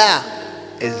bibia.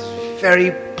 it's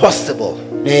very possible,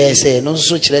 Na say no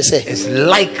so kire say. it's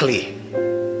likely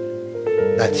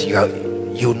that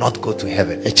you will not go to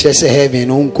heaven. E kire say heaven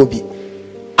no nko bi.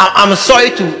 I'm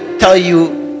sorry to tell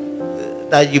you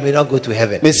that you may not go to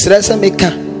heaven. Me stress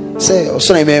meka say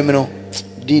osoro me no.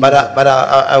 But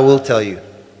I will tell you.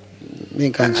 Me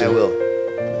kan I will.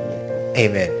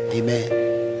 Amen.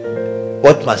 Amen.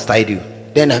 What must I do?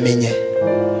 Then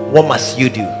amenye. What must you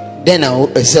do? Then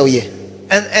I say ye.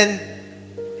 And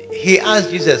he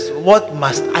asked Jesus, what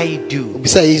must I do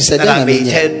Bisa yi say that then I may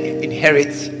amenye.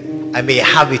 inherit, I may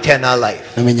have eternal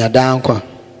life? Amenya dan kwa.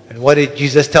 And what did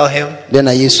Jesus tell him? Then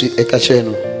I Yesu e ka kire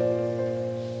no.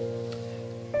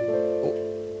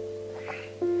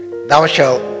 Thou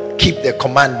shalt keep the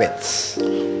commandments.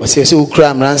 O say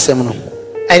ukura mransem no.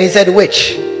 And he said,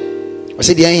 which? O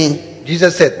say dia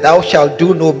Jesus said, thou shalt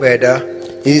do no murder,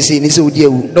 He say ni say odi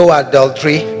ewu. no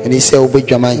adultery, He say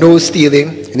obedwaman. no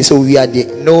stealing, He say wi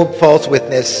ade. no false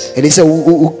witness, He say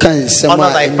u kan sem. honor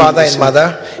thy father and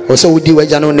mother, O say odi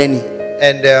waja no nani.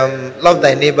 and love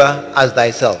thy neighbor as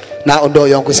thyself. Na odo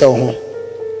yonko say ho.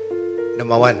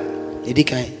 Number one, Edi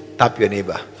kan. tap your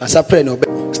neighbor. Asa pray no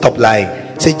be. Stop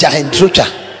lying. Say jahen trocha.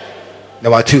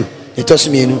 Number two, Etosu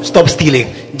mienu. stop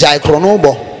stealing. Jai krono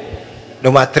bo.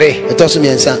 Number three, Etosu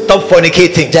miensa. stop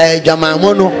fornicating. Jai dwaman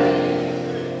no.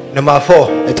 Number four,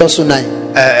 Etosu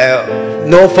nine.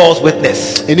 no false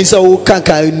witness. Eni say u kan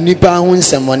nipa ho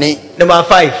nsemone. Number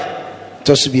five,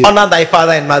 Etosu bi. honor thy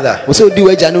father and mother. O say odi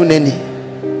waja no nani.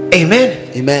 Amen.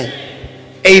 Amen.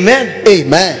 Amen.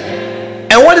 Amen.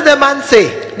 And what did the man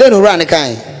say? Then o ran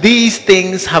kan. These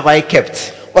things have I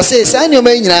kept. O say sa ni o ma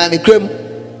nyina me krem.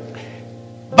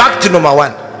 Back to number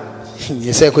one.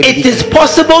 Yes say ko It is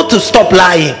possible to stop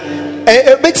lying.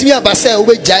 betimi abasa o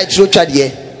be jai trocha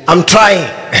de. I'm trying.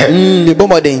 Me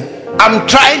bomodin. I'm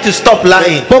trying to stop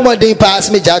lying. Bomodin pass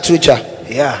me jai trocha.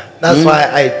 Yeah, that's why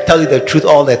I tell you the truth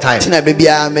all the time. Tina baby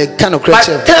me kind of But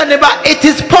creature. tell your neighbor, it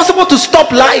is possible to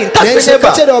stop lying. Tell Then your say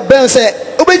ka neighbor. o ben say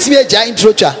o betimi jai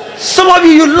trocha. Some of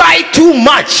you lie too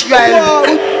much. You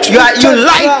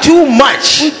lie too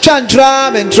much.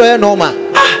 Chantra men try normal.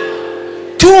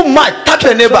 Too much. Tap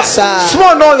your neighbor. Sir.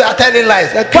 Small no, you are telling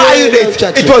lies. Why are you late?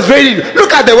 It was raining.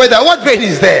 Look at the weather. What rain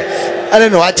is there? I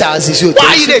don't know what chance is you. Why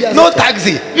are you late? No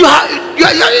taxi.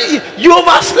 You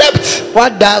overslept.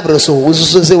 What dabro so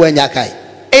ususo say when yakai.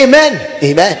 Amen.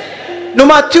 Amen.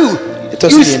 Number two,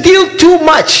 was you me. steal too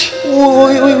much.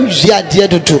 Ya dia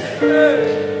do.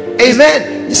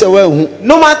 Amen. Say well.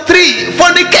 Number three,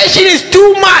 fornication is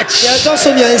too much. Ya don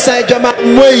so me inside jama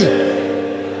moi.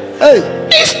 Hey,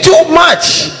 It's too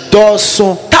much.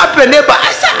 doso. Tap your neighbor.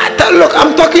 I said, look,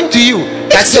 I'm talking to you.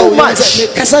 It's too much.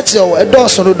 Kasa che o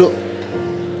doso no do.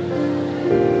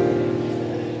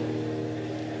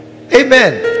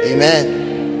 Amen.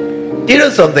 Amen. Do you know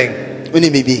something? Uni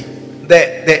bibi.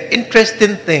 The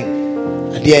interesting thing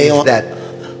Dia is yo. that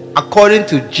according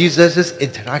to Jesus'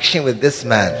 interaction with this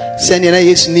man, Send na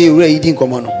Yesu ni ura yidi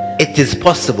nkomo no. it is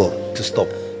possible to stop.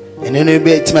 Ene no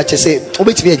be tima che say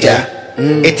obetimi ajai.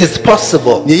 It is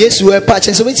possible Ye Yesu we pa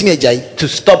che say obetimi ajai. to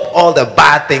stop all the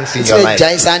bad things in your Say life.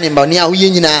 ajai sa ni ba ni a uye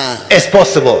nyina. It's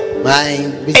possible.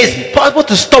 Man. It's possible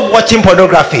to stop watching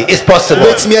pornography. It's possible.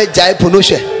 Obetimi ajai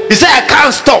ponoshe. You say, I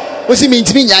can't stop. Osi mi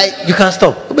ntimi nyai. You can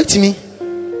stop. Obetimi.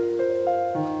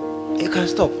 You can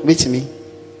stop. Obetimi.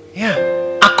 Yeah.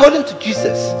 According to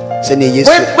Jesus. Say ni Yesu.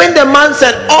 When the man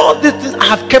said, all these things I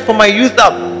have kept from my youth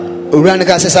up, Ura ne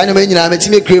ka say sa ni ma nyina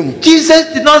metimi krem.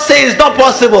 Jesus did not say it's not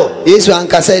possible. Yesu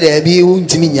anka say da bi hu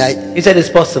ntimi nyai. He said it's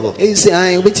possible. Yesu say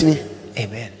ai obetimi.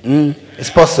 Amen. It's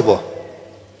possible.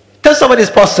 Tell somebody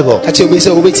it's possible. Ka che obi say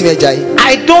obetimi ajai.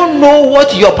 I don't know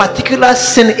what your particular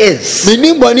sin is, Me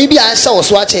ni boni bi a sha wo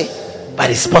so ache. but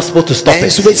it's possible to stop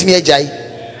Enso it. betimi ajai.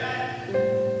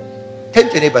 Turn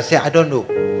to your neighbor, say, I don't know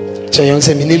Your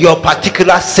your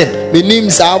particular sin.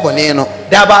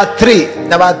 There are about three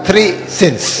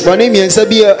sins.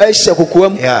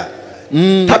 Yeah.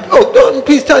 Oh, don't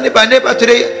please tell neighbor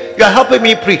today. You are helping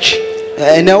me preach.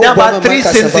 There are about three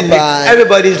sins in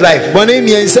everybody's life. What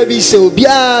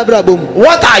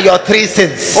are your three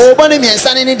sins?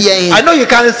 I know you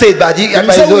can't say it, but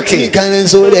it's okay.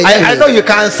 I know you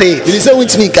can't say it.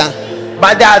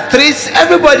 But there are three,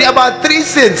 everybody about three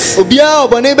sins. Oh,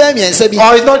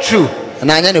 it's not true.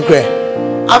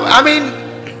 I mean,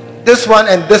 this one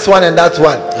and this one and that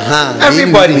one.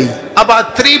 Everybody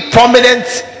about three prominent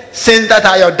sins that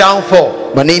are your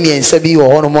downfall.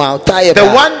 The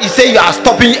one you say you are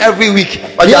stopping every week,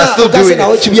 but you are still doing it.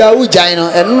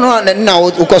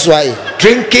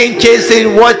 Drinking,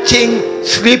 chasing, watching,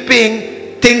 sleeping,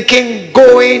 thinking,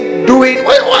 going, doing.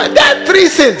 There are three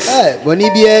sins.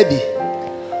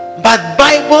 But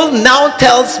Bible now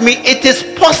tells me it is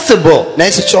possible.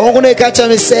 I said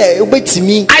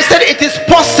it is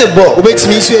possible to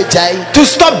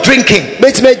stop drinking,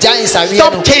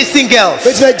 stop chasing girls.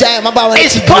 It's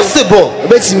possible.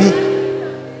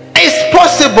 It's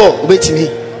possible.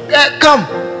 Come.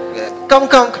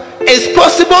 It's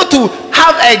possible to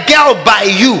have a girl by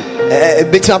you.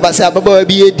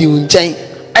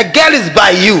 A girl is by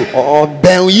you, and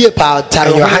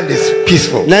your hand is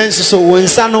peaceful. I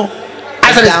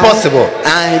said it's possible.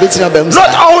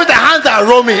 Not always the hands are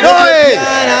roaming. No,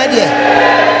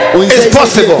 it's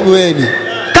possible.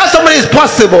 Tell somebody it's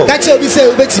possible.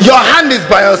 Your hand is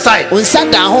by your side, and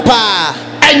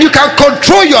you can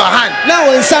control your hand.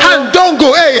 Hand don't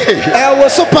go.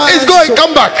 It's going.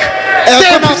 Come back.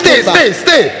 Stay.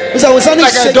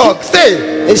 Like a dog. Stay.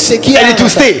 And it will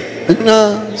stay.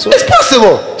 It's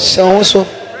possible.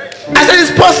 I said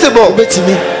it's possible.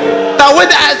 That when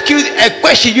they ask you a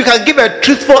question, you can give a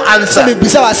truthful answer.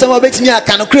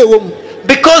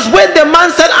 Because when the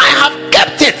man said, I have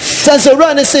kept it,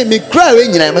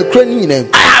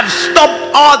 I have stopped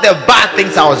all the bad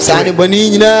things I was doing.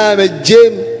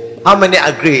 How many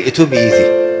agree it will be easy?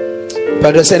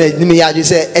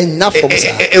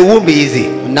 It won't be easy.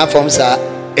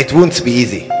 It won't be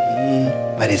easy.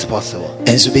 But it's possible.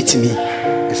 It's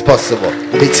possible.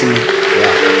 Yeah.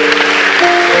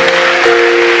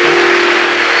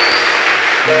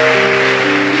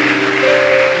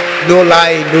 No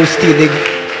lying, no stealing,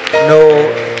 no.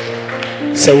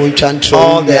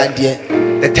 All the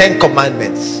 10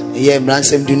 Commandments.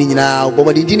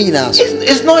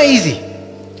 It's not easy.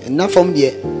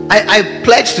 I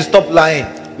pledge to stop lying.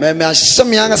 Because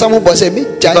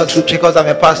I'm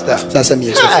a pastor.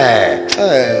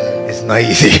 It's not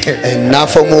easy.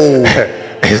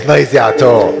 It's not easy at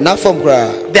all.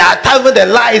 There are times when the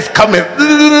lie is coming.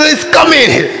 It's coming.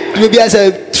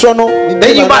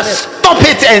 Then you must stop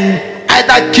it and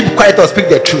either keep quiet or speak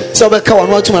the truth.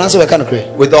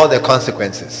 With all the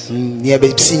consequences.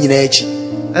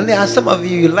 And there are some of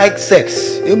you like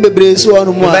sex. You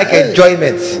like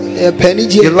enjoyment.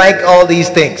 You like all these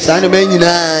things. And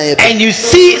you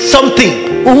see something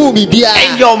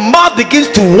and your mouth begins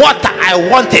to water. I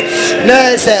want it.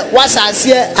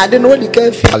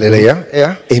 Hallelujah.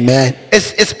 Yeah. Amen.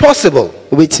 It's possible.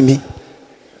 Wait to me.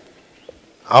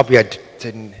 I'll be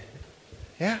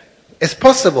yeah. It's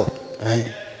possible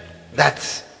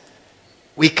that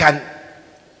we can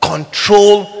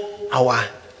control our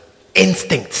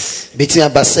instincts. It's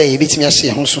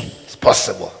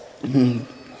possible.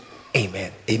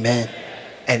 Amen. Amen.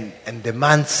 And the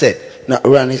man said,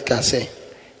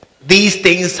 these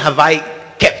things have I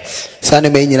kept.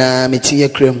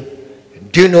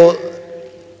 Do you know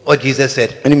what Jesus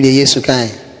said?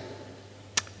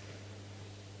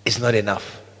 It's not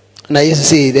enough.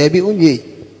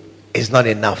 It's not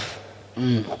enough.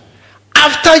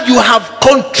 After you have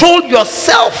controlled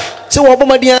yourself,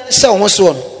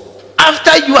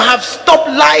 after you have stopped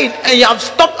lying and you have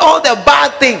stopped all the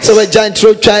bad things,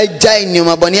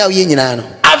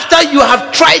 after you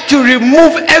have tried to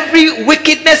remove every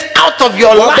wickedness out of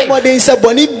your life,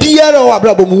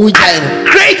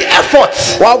 great effort,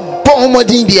 you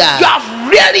have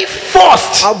really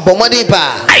forced.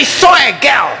 I saw a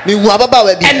girl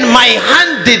and my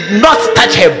hand did not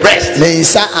touch her breast,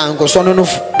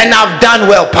 and I've done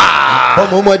well,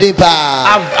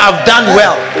 I've done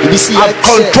well. I've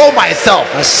controlled myself.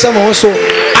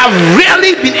 I've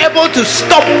really been able to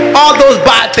stop all those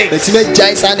bad things.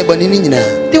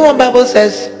 The one Bible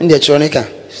says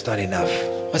it's not enough.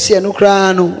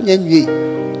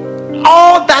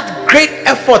 All that great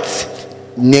effort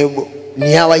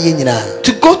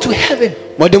to go to heaven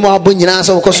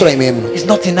is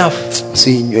not enough.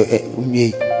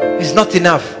 It's not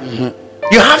enough.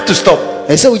 You have to stop.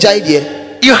 ɛsɛ wogyae deɛ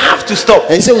You have to stop.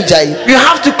 ɛsɛ wogyae You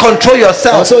have to control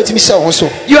yourself. ɛwɔ sɛ wotumi hyɛ wo ho so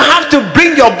You have to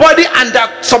bring your body under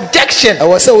subjection.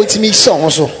 ɛwɔ sɛ wotumi hyɛ wo ho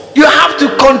so You have to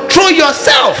control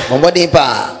yourself. bɔmmɔden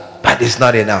paa But it's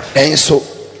not enough. ɛnso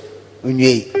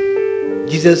onwie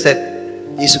Jesus said,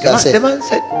 yesu ka the sɛ man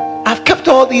said, I've kept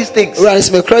all these things. wurade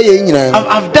sɛ mekora yɛi nyinaa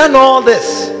I've done all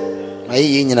this. mayɛ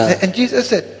yɛi nyinaa And Jesus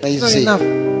said, And it's not you say- enough.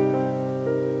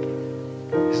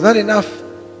 It's not enough.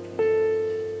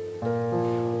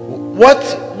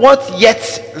 What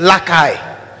yet lack I?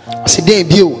 ɔsɛ dɛn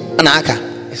bio ana aka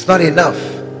It's not enough.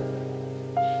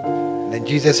 And then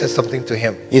Jesus said something to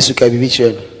him. yesu ka biribi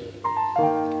kyerɛ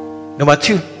no Number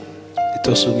 2,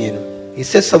 ɛtɔ so mmienu he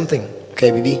said something. ka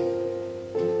biribi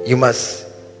You must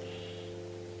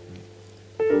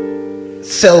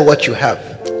sell what you have.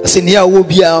 ɔsɛ nea wowɔ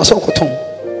biara ɔsɛ wokɔtɔn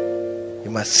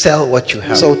You must sell what you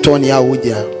have. sɛ wotɔn nea wowɔ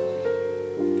gyina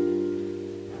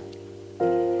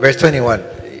Verse 21.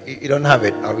 You don't have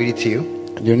it. I'll read it to you.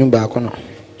 aduonu baako no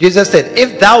Jesus said,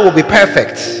 if thou will be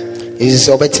perfect, ɛsi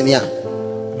sɛ wobɛtene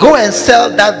a go and sell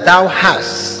that thou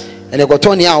hast ɛnɛ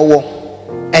kɔtɔn nea wowɔ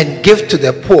and give to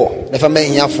the poor, na fa ma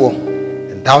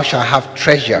ahiafoɔ and thou shalt have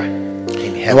treasure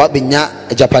in na heaven. woabɛnya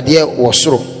agyapadeɛ wɔ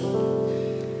soro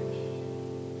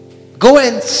Go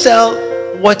and sell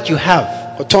what you have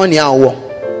kɔtɔn nea wowɔ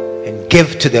and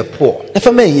give to the poor. na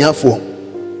fa ma ahiafoɔ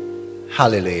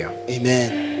Hallelujah.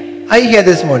 amen Are you here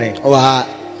this morning? ɔwɔ ha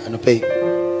anɔpa yi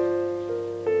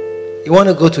You want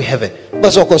to go to heaven. wobɛ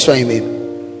sɛ ɔkɔ so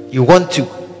ahemam You want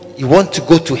to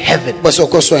go to heaven. wobɛ sɛ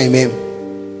ɔkɔ so ahemam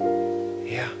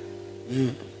Yeah.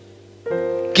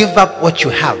 Give up what you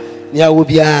have nea wowɔ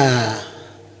biara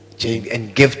kyɛn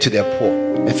and give to the poor.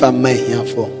 na fa ma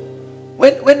ahiafoɔ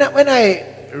When I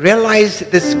realized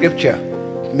this scripture,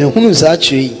 mehunu saa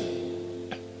kyerɛ yi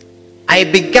I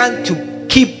began to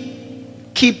keep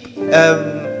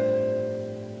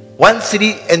 1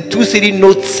 cedi and 2 cedi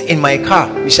notes in my car.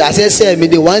 mehyɛ aseɛ sɛ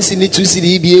mede 1 cedi 2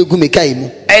 cedi bi egu me kae mu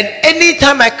And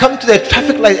anytime I come to the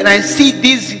traffic light and I see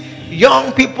these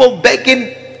young people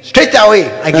begging, straight away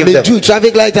I na give them. medu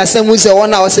traffic light asɛm mu sɛ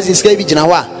wɔn a wɔsɛ sika bi gyina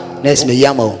hɔ a na ɛsɛ meyi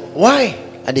ama wo Why?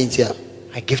 ade nti a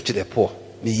I give to the poor.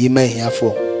 meyi ma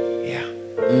ahiafoɔ Yeah.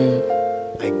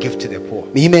 I give to the poor.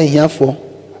 meyi ma ahiafoɔ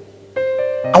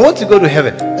I want to go to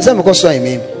heaven. ɛsɛ mekɔ so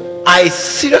ahemam I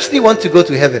seriously want to go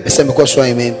to heaven. ɛsɛ mekɔ so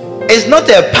ahemam It's not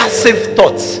a passive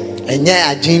thought.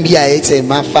 ɛnyɛ adwene bi a ɛsɛ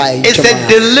mafa It's a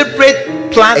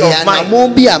deliberate plan ɛyɛ of mine.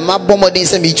 anammɔn bi a mabɔ mmɔden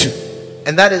sɛ metu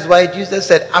And that is why Jesus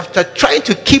said, after trying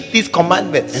to keep these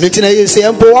commandments, ɛno nti na yɛ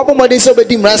sɛ mpo wabɔ mmɔden sɛ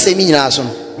wobɛdi mmaransɛm yi nyinaa so no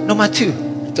number 2,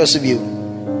 ɛtɔ so bio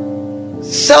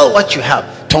sell what you have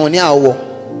tɔn nea wowɔ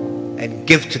and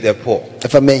give to the poor.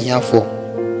 ɛfa ma ahiafoɔ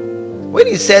When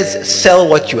he says sell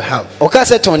what you have, ɔka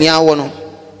sɛ tɔn nea wowɔ no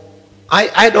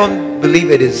I don't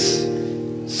believe it is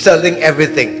selling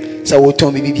everything sɛ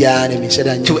wotɔn biribi biara na mehyɛ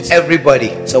da to nyɛ everybody.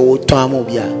 sɛ wotɔn ama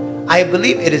obiara I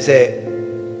believe it is a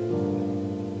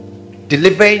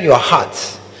delivering your heart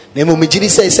na mmom gyiri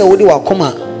sɛ wode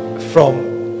wakoma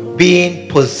from being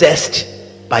possessed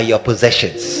by your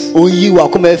possessions. ɔyi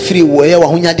wakoma afiri wɔyɛ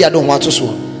wahonyade ade ho ato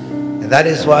soɔ And that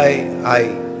is why I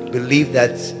believe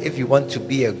that if you want to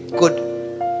be a good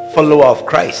follower of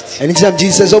Christ, ɛno nti na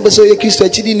gyiri sɛ wobɛ sɛ ɔyɛ kristo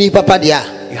akyidini papa deɛ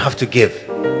a you have to give.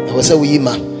 ɛwɔ sɛ woyi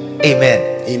ma Amen.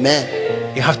 amen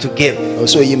You have to give. ɛwɔ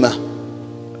sɛ woyi ma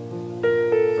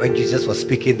When Jesus was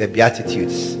speaking the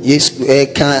Beatitudes, yesu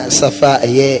ɛka safa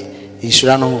ɛyɛ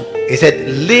nhyira no ho he said,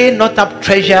 lay not up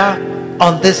treasure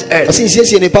on this earth, ɔse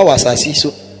nsiesie nipa wɔ asase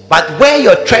so but where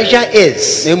your treasure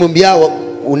is, na mmom bia wo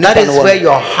that nipa is no where wɔ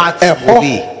your heart will ɛhɔ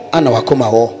be. ana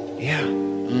wakoma wɔ Yeah.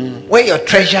 Where your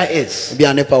treasure is,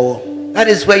 bia nipa wɔ that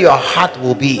is where your heart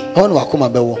will be. ɛhɔ na wakoma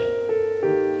bɛwɔ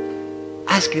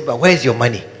Ask him, but where is your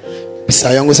money? bisa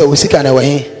yɔngo sɛ wo sika na wɔ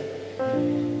he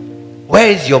Where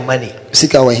is your money?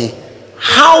 sika wɔ he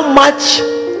How much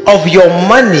of your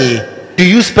money do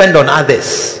you spend on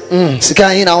others? sika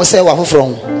he na wo sɛ wɔ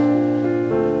afoforɔ ho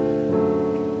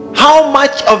How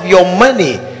much of your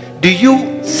money do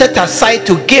you set aside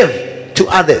to give to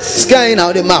others? sika he na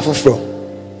wode ma afoforɔ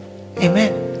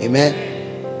Amen. amen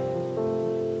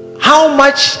How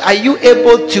much are you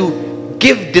able to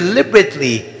give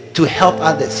deliberately to help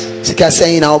others? sika sɛ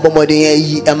he na wobɔ mmɔden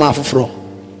ayi ɛma afoforɔ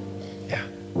Yeah.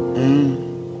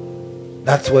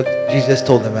 That's what Jesus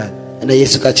told the man. ɛna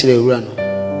yesu ka kyerɛ awura no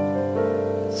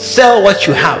Sell what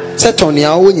you have sɛ tɔn nea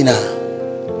wowɔ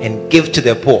nyinaa and give to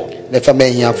the poor. na ɛfa ma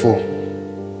ahiafoɔ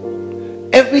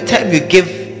Every time you give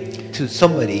to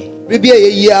somebody, biribi a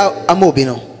yɛyi ama obi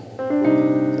no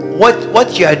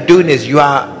what you are doing is you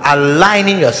are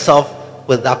aligning yourself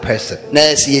with that person. na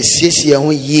ɛsɛ yɛsiesie ho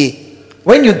yie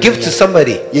When you give to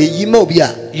somebody, yɛyi ma obi a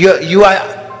you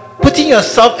are putting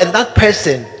yourself and that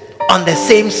person on the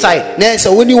same side. na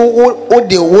ɛsɛ wo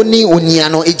de wo ne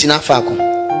onia no gyina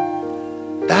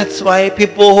faako. That's why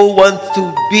people who want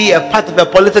to be a part of a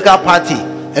political party,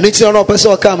 ɛno ti na ɔpɛ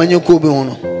sɛ ɔka amanyɔkuo bi ho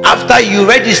no, after you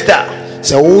register,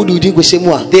 sɛ wo de odi nkɔhyɛ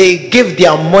mu a they give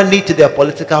their money to their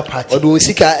political party. ɔde wɔn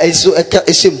sika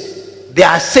ɛhyɛ mu. They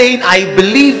are saying, I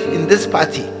believe in this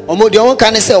party. ɔmo deɛ ɔmo ka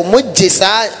ne sɛ ɔmo gye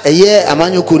saa ɛyɛ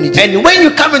amanyɔkuo no di. And when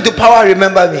you come into power,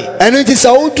 remember me. ɛno ti sɛ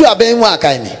wodu abɛn mu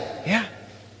akae me. Yeah.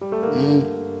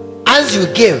 As you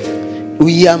give,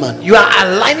 woyi ama no you are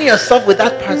aligning yourself with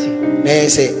that party. na ɛyɛ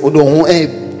sɛ wode wo ho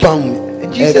ɛpam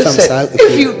And Jesus said,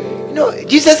 if you know,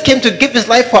 Jesus came to give his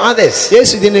life for others.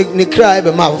 yesu de ne kra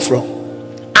ɛbɛma afoforɔ.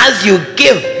 As you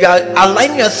give, you are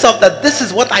aligning yourself that this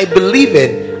is what I believe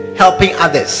in, helping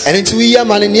others. ɛno nti woyi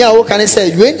ama no nea a woka ne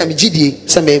sɛ wei na megyidie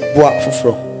sɛ meboa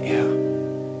foforɔ.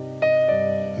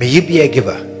 Yeah. May you be a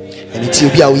giver. ɛno nti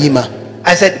obi a woyi ma,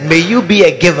 I said, may you be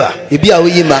a giver. ebi a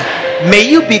woyi ma, May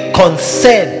you be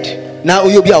concerned na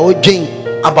woyɛ obi a wodwen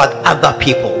about other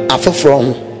people. afoforɔ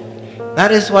ho.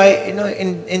 That is why,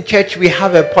 in church we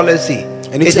have a policy.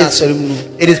 ɛno It nti asɔre mu no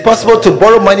it is possible to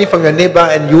borrow money from your neighbor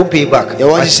and you won't pay back.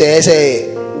 yɛwɔ But nhyehyɛeɛ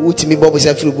sɛ wotumi bɔ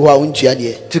bosɛ firi bi hɔ a wontua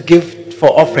deɛ to give for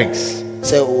offerings.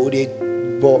 sɛ wode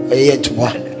bɔ ɛyɛ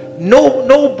ntoboa.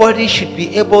 Nobody should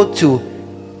be able to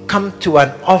come to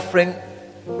an offering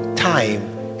time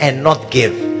and not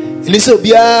give. ɛne sɛ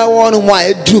obiara wɔ no mu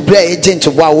a ɛduru berɛ a yɛgye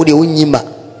ntoboa a wode wonyi ma.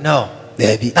 No,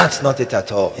 daabi that's not it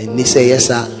at all. ɛnni sɛ ɛyɛ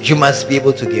saa. You must be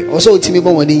able to give. ɔwɔ sɛ wotumi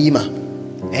bɔ mmɔden yi ma.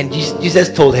 And Jesus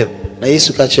told him, na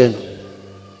yesu ka kyerɛ no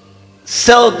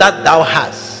sell that thou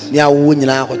hast nea wowɔ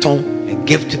nyinaa kɔtɔn and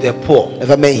give to the poor.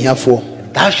 ɛfa ma ahiafoɔ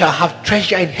Thou shalt have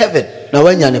treasure in heaven. na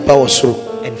woanya nepa wɔ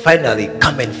soro. And finally,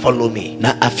 come and follow me.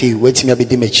 na afei woatumi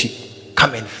abɛdi m'akyi.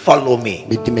 Come and follow me.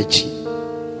 bɛdi m'akyi.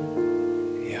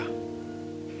 Yeah.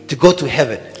 To go to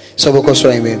heaven, sɛ wobɛkɔ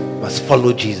soro aimɛ mu must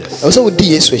follow Jesus. ɛwɔ sɛ wodi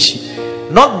yesu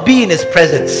akyi. Not be in his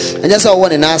presence, ɛnyɛ sɛ wowɔ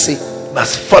ne naase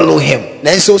must follow him.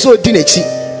 na ɛsɛ sɛ wodi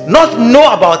n'akyi. Not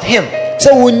know about him,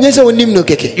 sɛ wonyɛ sɛ wonim no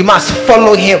kɛkɛ. you must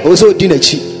follow him. ɛwɔ sɛ wodi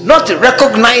n'akyi. Not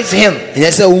recognize him.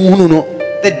 ɛnyɛ sɛ wohunu no.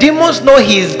 The demons know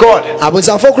he is God.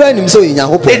 abonsamfoɔ koraa nim sɛ ɔyɛ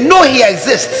They nyankopɔn. know he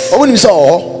exists. ɔmo nim sɛ ɔwɔ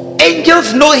hɔ.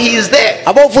 Angels know he is there.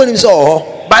 abɔfoɔ nim sɛ ɔwɔ hɔ.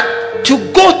 But to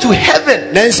go to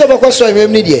heaven, na ɛnsɛ wobɛkɔ soro aimɛ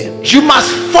mu ne deɛ you must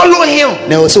follow him.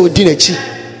 na ɛwɔ sɛ wodi n'akyi.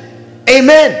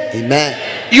 Amen. amen.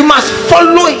 You must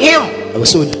follow him. ɛwɔ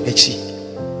sɛ wodi n'akyi.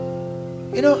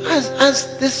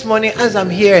 As this morning, as I'm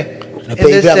here na in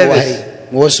this pɛyi bi a mowɔ ha service,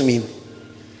 yi mowɔ som yi mu.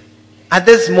 at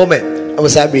this moment, ɛwɔ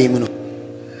saa berɛ yi mu no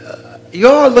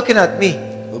you're all looking at me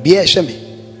obiara ɛhwɛ me.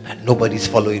 and nobody's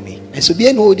following me. ɛsɛ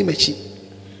obiara na ɔwɔdi m'akyi.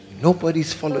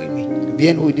 Nobody's following me.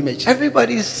 obiara na ɔwɔdi m'akyi.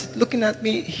 Everybody's looking at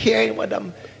me, hearing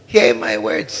my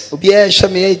words. obiara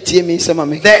ɛhwɛ me ɛtie me nsɛm a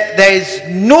meka. There is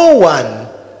no one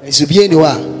ɛsɛ obiara ni hɔ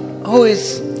a who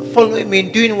is following me,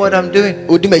 doing what I'm doing.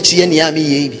 ɔdi m'akyi yɛ nea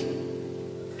meyɛ yi bi.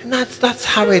 And that's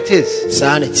how it is.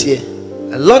 saa na teɛ.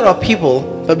 A lot of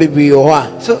people. fa bebree wɔ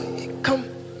hɔ a So come,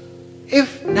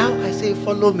 if now I say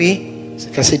follow me,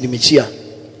 sɛ ka sɛ di m'akyi a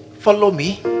follow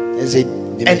me, ɛsɛ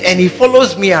di m'akyi. and he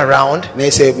follows me around. na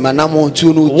ɛsɛ manam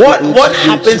ɔtuo no What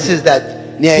happens is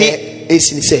that nea he,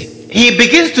 ɛsi ne sɛ he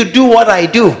begins to do what I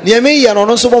do. nea meyɛ no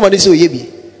ɔno nso bɔ mmɔden sɛ ɔyɛ bi.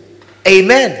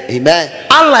 Amen. amen.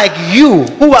 Unlike you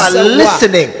who are Sɛ wo a,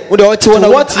 listening wode ɔte hɔ na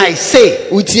to what I say,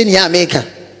 wotie nea meka.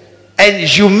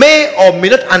 and you may or may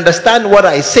not understand what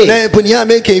I say. na mpo nea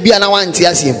meka bi a na wante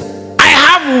aseɛ mu. I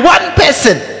have one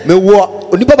person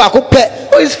mewɔ onipa baako pɛ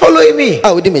who is following me. a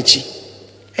ɔdi m'akyi.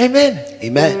 Amen.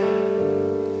 amen.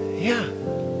 Yeah.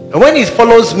 And when he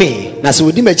follows me, na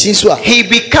sɛ ɔdi m'akyi nso a he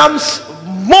becomes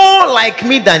more like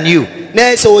me than you.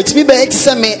 na sɛ ɔtumi bɛyɛ te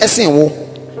sɛ me ɛsen wo.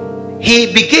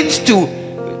 He begins to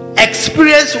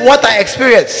experience what I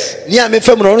experience. nea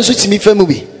mefa mu no ɔno nso tumi fa mu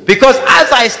bi. Because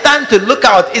as I stand to look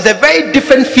out, it's a very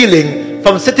different feeling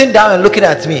from sitting down and looking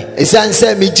at me. ɛsiane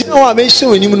sɛ megyina hɔ a mehyɛ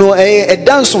w'anim no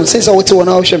ɛda nso sen sɛ wote hɔ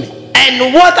na wohwɛ me.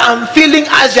 And what I'm feeling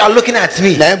as you are looking at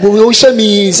me, na mpo wohyɛ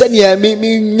me sɛnea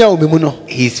menya wo me mu no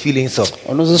he's feeling so.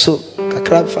 ɔno nso so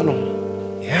kakra fa no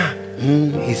ho. Yeah.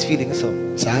 He's feeling so.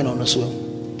 saa na ɔno so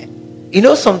You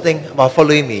know something about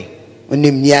following me?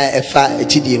 onim nea ɛfa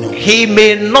akyidie no. He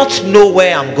may not know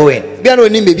where I'm going. bia na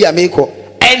onim baabi a meekɔ.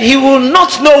 And he will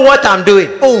not know what I'm doing.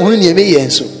 ɔnhunu nea meyɛ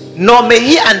nso. Nor may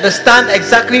he understand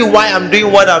exactly why I'm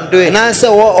doing what I'm doing. anaasɛ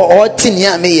ɔte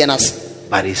nea meyɛ no ase.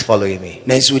 But he's following me.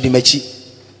 nanso ɔdi m'akyi.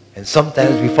 And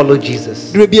sometimes we follow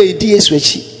Jesus. berɛ bi a yɛdi yesu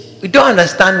akyi. We don't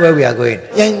understand where we are going.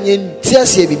 yɛnti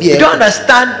aseɛ We biribi don't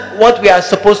understand what we are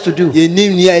supposed to do.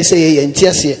 yɛnim nea ɛsɛ yɛnti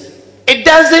aseɛ. It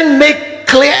doesn't make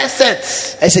clear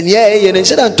sense. ɛsɛ nea ɛyɛ no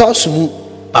nhyɛ da ntɔ so mu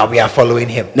But we are following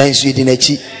him. nanso yɛdi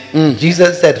n'akyi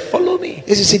Jesus said, follow me.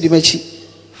 yesu sɛ di m'akyi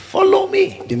Follow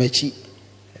me. di m'akyi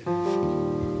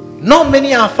Not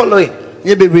many are following.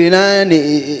 nyɛ bebree naa na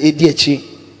ɛdi akyi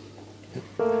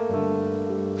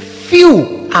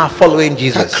Few are following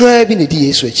Jesus. kakraa bi na ɛdi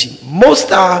yesu akyi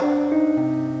Most are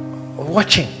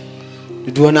watching.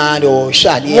 dodoɔ naa de ɔhwɛ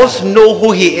adeɛ Most know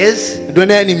who he is. dodoɔ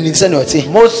naa nim ne nsa na ɔte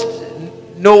Most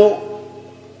know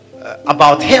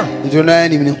about him. dodoɔ naa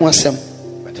nim ne ho asɛm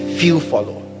But few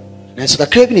follow. nanso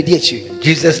kakraa bi na ɛdi akyi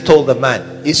Jesus told the man,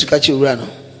 yesu ka kyerɛ owura no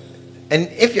and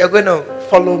if you're going to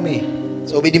follow me,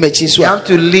 sɛ wobɛdi m'akyi nso you a have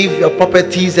to leave your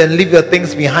properties and leave your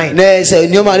things behind. na sɛ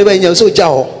nneɔma a ne bɛnya sɛ ogya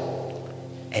hɔ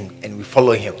And we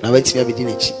follow him. na woatumi abɛdi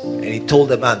n'akyi And he told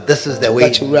the man, this is the ka way.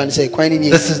 kyerɛ owura no sɛ kwan ne nie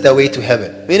This is the way to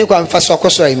heaven. wei ne kwan mfa so akɔ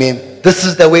soro ayimam This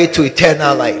is the way to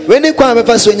eternal life. wei ne kwan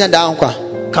bɛfa so anya daa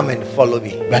nkwa Come and follow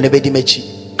me. wura no bɛdi m'akyi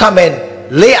Come and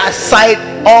lay aside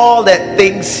all the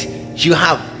things you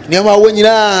have. nneɔma a wɔ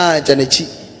nyinaa gya n'akyi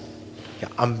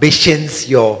Your ambitions,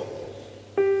 your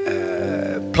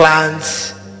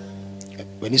plans.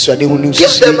 w'ani so ade hu no Give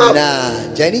nsusuɛ them up.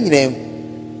 nyinaa gyae ne nyinaa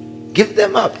mu Give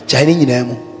them up. gyae ne nyinaa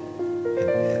mu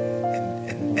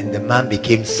And the man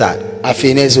became sad.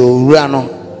 afei ne sɛ owura no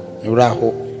ne wura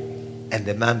ho And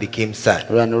the man became sad.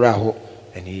 wura no wura ho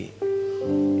And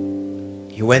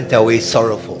he went away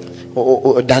sorrowful.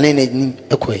 ɔdane n'anim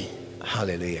ɛkɔe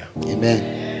Hallelujah.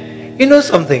 amen You know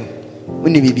something?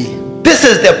 wone biribi This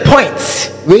is the point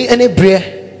wei ɛne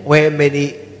berɛ where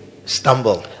many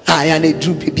stumble. a ɛyɛ ne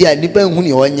duru biribi a nnipa nhu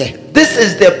neɛ ɔnyɛ This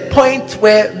is the point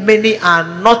where many are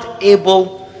not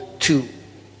able to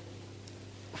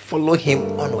follow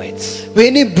him onwards, wei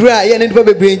ne berɛ a ɛyɛ ne nnipa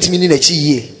bebree ntumi ne n'akyi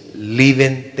yie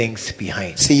leaving things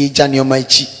behind. sɛ yɛgya nneɔma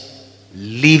akyi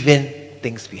Leaving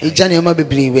things behind. yɛgya nneɔma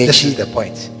bebree wɔ This is akyi the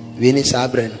point. wei ne saa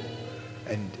berɛ no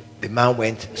And the man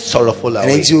went sorrowful ɛno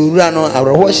away. nti owura no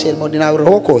awerɛhoɔ hyɛ no ɔde no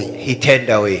awerɛhoɔ kɔe He turned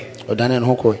away. ɔdane ne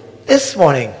ho kɔe This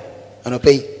morning,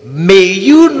 anɔpa yi may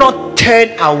you not turn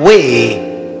away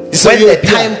So when you the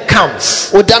appear. time comes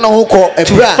woda ne ho kɔ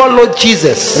to ɛberɛ a follow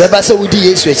Jesus ɛbɛba sɛ wodi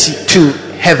yesu akyi to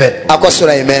heaven. akɔ soro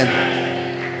amen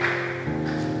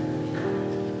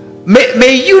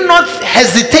May you not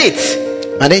hesitate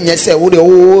ma ne nyɛ sɛ wode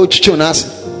wotwitwiw no ase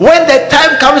when the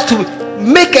time comes to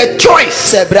make a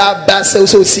choice sɛ ɛberɛ aba sɛ wo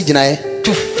sɛ wosi gyinaeɛ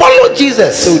to follow sɛ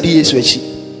Jesus wodi yesu akyi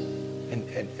and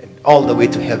all the way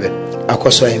to heaven. akɔ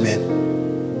soro amen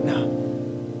Now,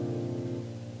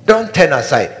 don't turn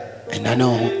aside. ɛna ne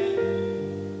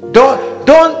ho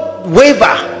Don't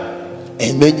waver.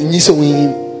 ɛnyi sɛ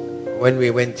woyim When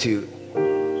we went to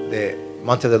the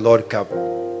Mount of the Lord Cup,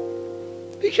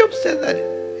 Bishop said that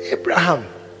Abraham,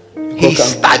 he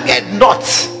staggered not.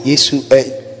 yesu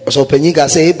ɔsɔpanyin ka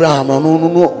sɛ abraham no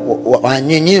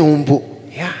wanwenye ho mpo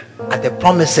Yeah, at the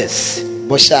promises.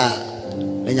 bɔhyɛ a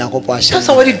na nyankopɔn Tell ahyɛ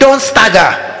somebody, don't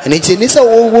stagger. ɛno nti ɛni sɛ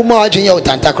wo ma wadwen yɛ wo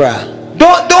tanta koraa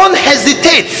Don't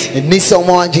hesitate. ɛni sɛ wo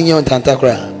ma wadwen yɛ wo tanta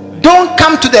koraa Don't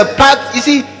come to the part. You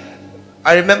see,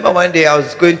 I remember one day I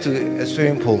was going to a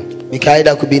swimming pool mekae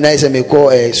da ko bi na sɛ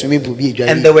mekɔ swimming pool bi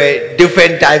and adware there were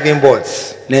different diving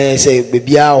boards. na sɛ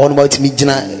baabiaa hɔ no ma wotumi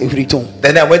gyina ɛhuri tom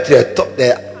Then I went to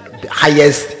the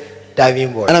highest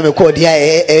diving board. ɛna mekɔɔ deɛ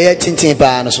a ɛyɛ tenten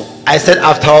paa no so I said,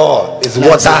 after all, there's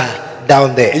water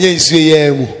down there. ɛnyɛ nsuo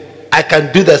yɛa mu I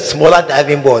can do the smaller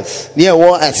diving boards. ne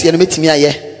ɛwɔ aseɛ no mɛtumi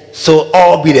ayɛ So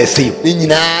all be the same. ne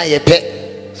nyinaa yɛ pɛ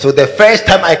So the first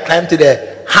time I climbed to the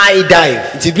high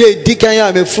dive, nti berɛ ɛdi kan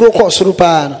a meforo kɔɔ soro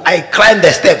paa no I climbed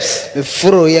the steps.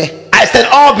 meforoyɛ I said,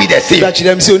 all be the same.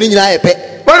 kyerɛ m sɛ ɔne nyinaa yɛ pɛ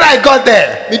When I got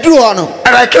there meduru hɔ no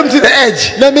and I came to the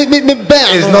edge, na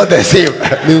mebɛn it's ano not the same.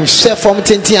 mehyɛ fam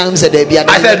tenten anom sɛ daabi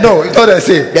I said, no, it's not the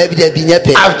same. daabi nyɛ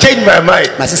pɛ I've changed my mind.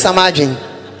 masesa m'adwen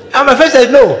And my friend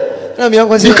said, no, na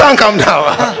meyɔnkɔ you sɛ can't come down.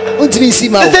 wontumi nsi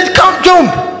ma He wo said, come,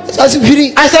 jump. ase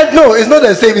hwiri I said, no, it's not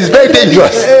the same. It's very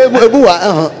dangerous. ɛbu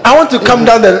wa I want to come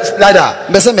down the ladder.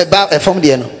 bɛ sɛ meba ɛfam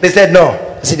deɛ no They said, no,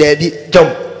 sɛ daabi jump.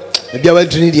 baabi a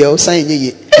waduru ne deɛ wosan ɛnyɛ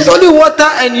ye It's only water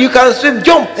and you can swim.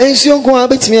 Jump. nsuo nko a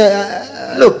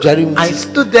bɛtumi Look, dware mu I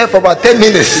stood there for about 10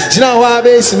 minutes gyina hɔ a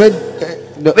bɛyɛsi ma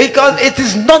because it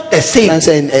is not the same.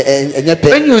 sɛ ɛnyɛ pɛ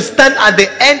When you stand at the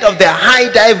end of the high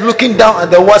dive looking down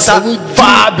at the water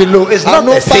far below, it's not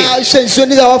ano the paa same. hyɛ nsuo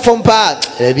ne sɛ wɔfam paa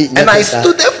daabi And I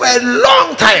stood there for a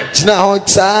long time gyina hɔ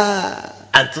saa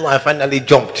until I finally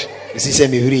jumped. ɛsi sɛ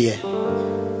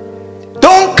mehwiriyɛ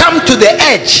Don't come to the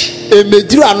edge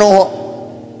ɛmɛduru ano hɔ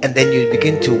and then you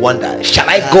begin to wonder, shall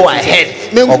I go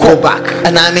ahead or go back?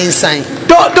 anaa mensan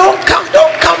Don't come.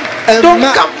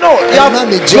 No,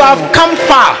 you have come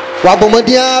far. wabɔ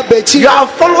mmɔden a bɛkyi You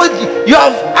have followed. You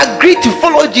have agree to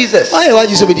follow Jesus. Why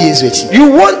you so be this with You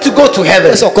want to go to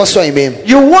heaven. so cost so him.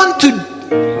 You want to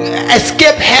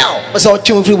escape hell. So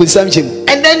chim free with something.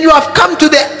 And then you have come to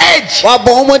the edge. Wa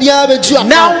bon mo dia be tu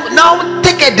Now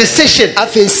take a decision.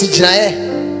 afi si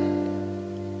gina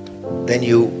Then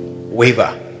you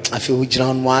waver. afi wo gina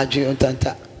on wa adwen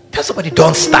tanta. Tell somebody,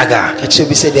 don't stagger. Ka che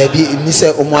bi say there be ni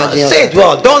say o mo adwen. Say it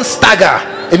well, don't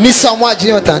stagger. Ni say o mo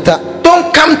adwen tanta.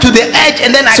 Don't come to the edge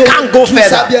and then I can't go further.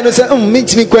 Sabia no say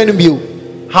mintimi kwanu bi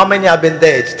o. How many have been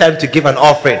there? It's time to give an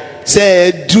offering.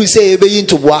 Say drew say be yin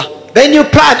to boa. Then you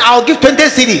plan, I'll give 20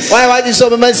 CDs. Why this so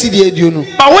man see the edu no.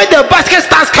 But when the basket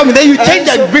starts coming, then you change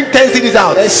and bring 10 CDs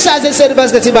out. Say the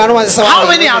basket ba no say. How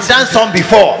many have done some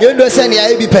before? You do say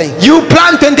na e bi pen. You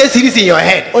plan 20 CDs in your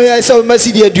head. Oh yeah, so man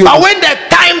see the edu. But when the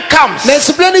time comes, Na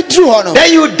supply ni drew ho no.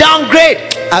 then you downgrade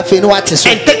Afi no what so.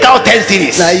 and take out 10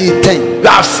 CDs. Na you 10. You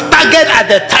have staggered at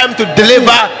the time to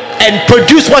deliver and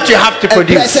produce what you have to Say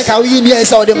produce. ka we ni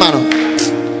say o de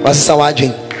man. Was say wa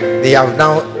adwen. They have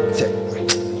now said,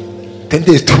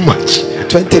 20 is too much.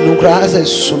 20 no kra say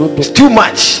sunu do. Too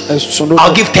much. Sunu.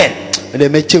 I'll give 10. And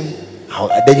mechem.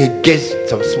 Then you get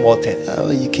some small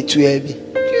 10. You kitu e bi.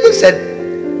 Jesus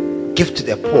said, give to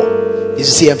the poor. You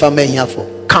see em man here for.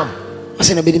 Come, I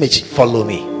say na be di mechi. follow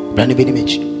me. Brand be di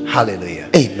mechi. Hallelujah.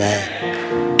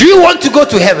 Amen. Do you want to go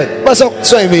to heaven? But so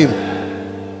I mean.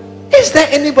 Is there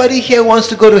anybody here who wants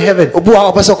to go to heaven? Obu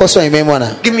a person ko so I mean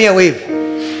wana. Give me a wave.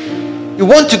 You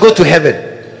want to go to heaven?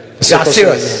 You are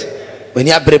serious. When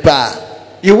you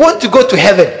prepare, You want to go to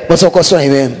heaven? but so so I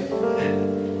mean.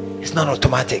 It's not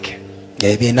automatic.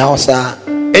 Yeah, be now sir.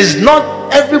 It's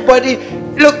not everybody.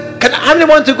 Look, how many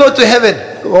want to go to heaven?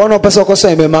 Ono person ko so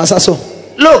I mean masa so.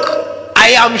 Look, I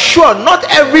am sure not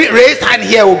every raised hand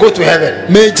here will go to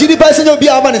heaven. Me jidi person obi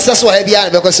a man say so e bia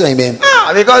be ko so I mean.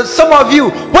 Because some of you,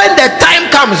 when the time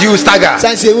comes, you stagger.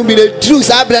 Sanse e be the true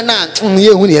sabra na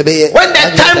ye hu ne be ye. When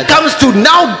the time comes to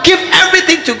now give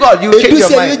everything to God, you change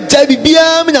your mind. You jabi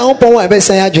bia me na hopon wa be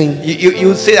san adwen.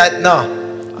 You say that no.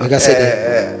 Like I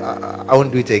said, I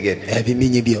won't do it again. e bi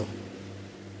minye bio.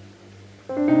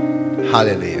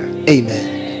 Hallelujah.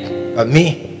 Amen. But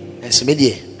me, Eso me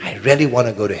die. I really want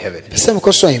to go to heaven. Person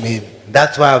ko so I mean.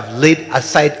 That's why I've laid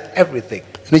aside everything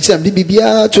Me cham di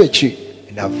bibia to achi.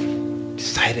 and I've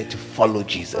decided to follow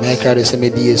Jesus. Me carry se me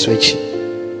die so achi.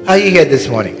 Are you here this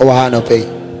morning? O ha no pay.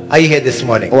 Are you here this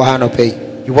morning? O ha no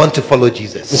pay. You want to follow Me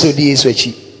Jesus. so die so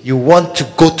achi. You want to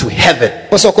go to heaven.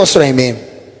 Oso ko so I mean.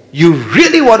 You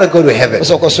really want to go to heaven.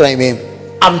 Oso ko so I mean.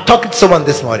 I'm talking to someone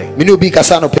this morning. Me no bi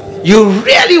kasa no pay. You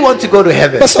really want to go to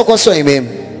heaven. Oso ko so I mean.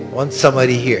 I want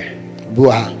somebody here.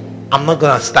 Bua. I'm not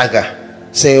going to stagger.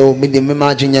 Say o me de me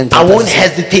ma adwen I won't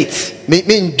hesitate. Me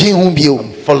ndwen hu bio.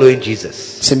 Following Jesus.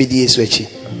 Se me die so achi.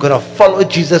 I'm going to follow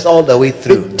Jesus all the way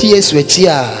through. Die so achi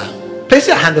a. Place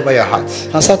your hand over your heart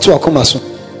Asa to akoma so.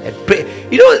 and pray.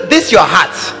 You know, this your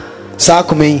heart. Sa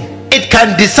akoma yi. It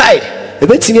can decide. E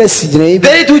betimi asi gina yi.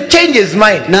 Then it will change his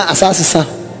mind. Na asase sa.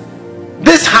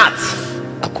 This heart,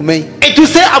 Akoma yi. it will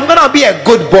say, I'm going to be a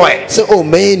good boy. Se o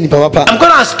me ni papa. I'm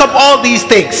going to stop all these Me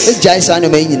things. jai sa no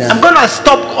me nyina. I'm going to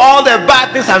stop all the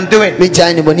bad things I'm doing. Me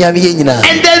jai ni boni ami ye nyina.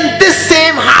 And then this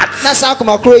same heart Na sa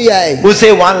akoma kro yi ai. will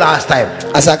say one last time.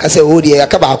 Asa ka se o die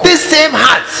akaba akoma. This same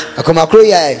heart, Akoma kro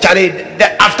yi ai. Charlie,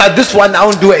 after this one, I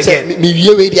won't do it Se again. me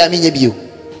wie we dia me nye bio.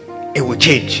 It will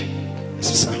change.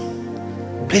 Sisa.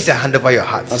 Place your hand over your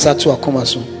heart. Asa to akoma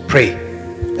so. Pray.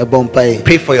 E bompai.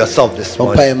 Pray for yourself this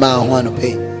morning. Bompai ma ho ano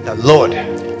pay. The Lord,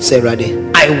 Se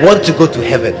rade. I want to go to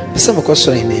heaven. Pese me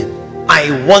koso amen. I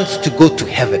want to go to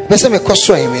heaven. Pese me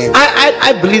koso amen.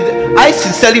 I believe, I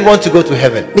sincerely want to go to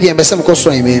heaven. Me dia pese me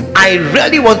koso amen. I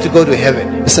really want to go to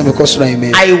heaven. Pese me koso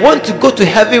amen. I want to go to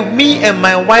heaven, me and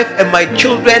my wife and my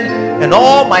children and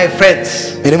all my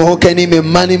friends. Me mo kani me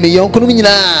mani me yonko no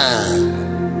nyina.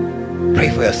 Pray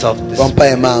for yourself this.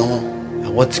 Bompai ma ho. I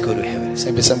want to go to heaven.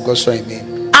 Se pese me koso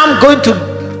amen. I'm going to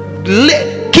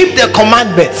keep the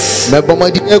commandments. Me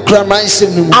bomadi e kura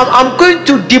mansem no mu. I'm going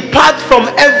to depart from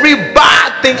every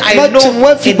bad thing I know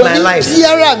in my life.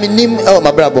 Biara me nim e o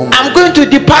mabrabom. I'm going to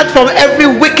depart from every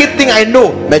wicked thing I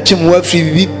know. Mechim wa fri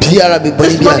bi biara be boni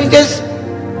This morning, biara. just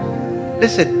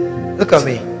listen. Look at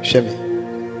me. Hwe me.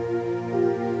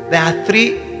 There are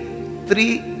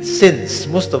three sins.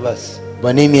 Most of us.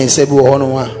 Bani mi ense bi wo ho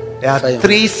no a. There are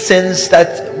three sins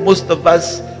that most of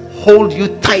us hold you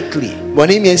tightly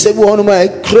Bani mi ense bi wo no ma e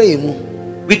kura mu.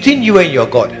 between you and your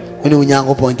God. Oni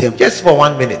Onyankopon tem. Just for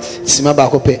 1 minute. Sima ba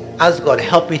ko pe. Ask God,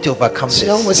 help me to overcome Se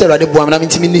on this. se rade bo am na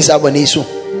ntimi ni sa bani so.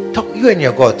 Talk, you and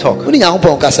your God talk. Oni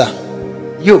Onyankopon kasa.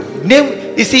 You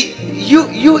name. You see,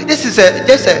 you. This is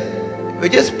we're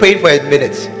just praying for a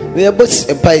minute.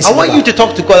 I want you to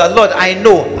talk to God. Lord, I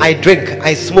know I drink,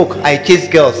 I smoke, I chase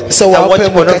girls, So I watch I'll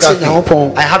pay pornography.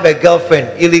 I have a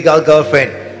girlfriend, illegal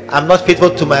girlfriend. I'm not faithful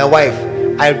to my wife.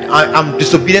 I'm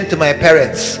disobedient to my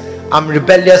parents. I'm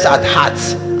rebellious at heart.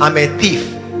 I'm a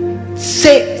thief.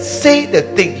 Say the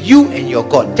thing, you and your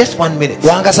God. Just 1 minute. If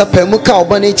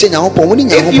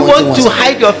you want to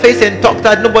hide your face and talk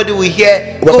that nobody will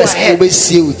hear, go ahead.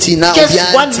 Just 1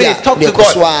 minute, talk to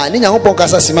God.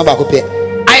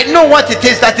 I know what it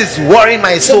is that is worrying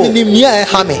my soul.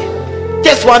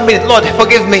 Just 1 minute. Lord,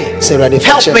 forgive me.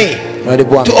 Help me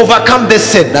to overcome this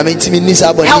sin. Help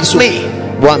me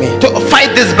to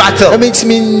fight this battle. Help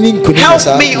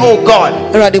me, oh God,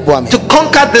 to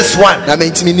conquer this one.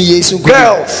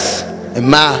 Girls,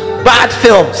 bad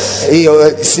films,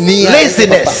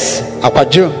 laziness,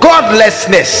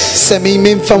 godlessness,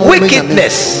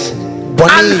 wickedness,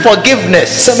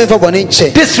 unforgiveness,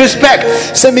 disrespect,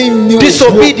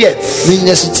 disobedience,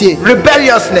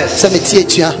 rebelliousness,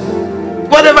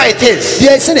 whatever it is.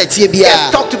 Just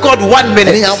talk to God 1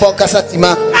 minute.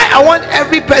 I want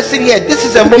every person here. This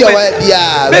is a moment.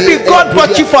 Maybe God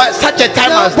brought you for such a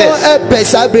time as this.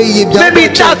 Maybe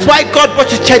that's why God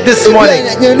brought you to church this morning,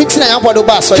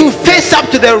 to face up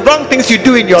to the wrong things you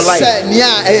do in your life, to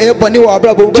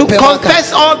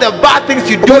confess all the bad things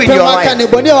you do in your life.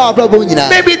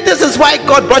 Maybe this is why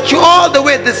God brought you all the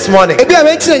way this morning, to know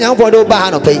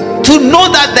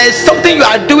that there is something you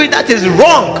are doing that is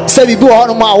wrong,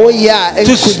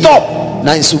 to stop,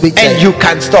 and you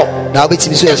can stop.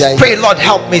 Just pray, Lord,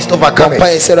 help me to overcome it.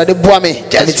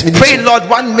 Just pray, Lord,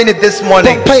 1 minute this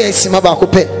morning.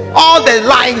 All the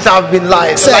lies have been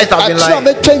lied. All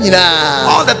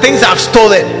the things I've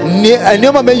stolen.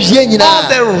 All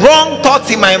the wrong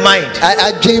thoughts in my mind.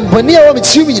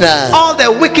 All the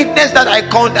wickedness that I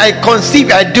conceive,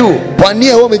 I do.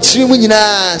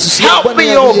 Help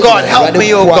me, oh God. Help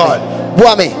me, oh God.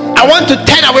 I want to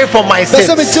turn away from my sins.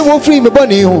 I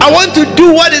want to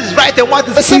do what is right and what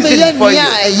is pleasing for you.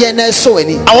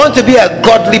 I want to be a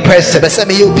godly person. I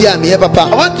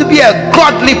want to be a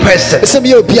godly person.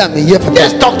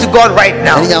 Just talk to God right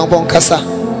now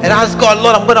and ask God,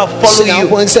 Lord, I'm going to follow you. I'm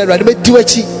going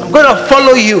to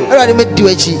follow you.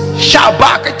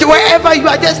 Shabak, wherever you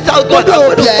are, just tell God, I'm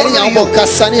going to follow you.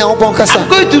 I'm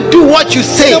going to do what you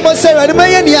say. I've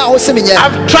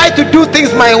tried to do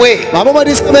things my way, but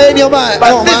this morning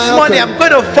I'm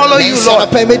going to follow you, Lord.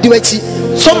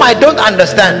 Some I don't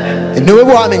understand. It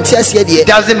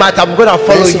doesn't matter, I'm going to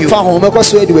follow you.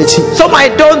 Some I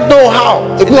don't know how,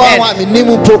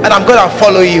 and I'm going to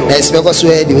follow you. This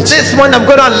morning I'm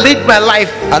going to lead my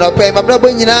life as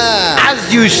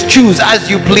you choose, as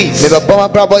you please. In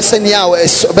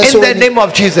the name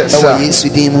of Jesus.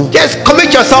 Just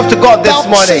commit yourself to God this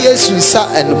morning.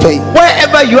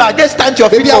 Wherever you are, just stand to your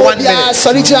feet for 1 minute. Just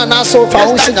stand to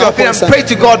your feet and pray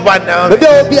to God one now.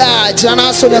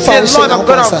 Say, Lord, I'm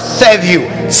going to serve you.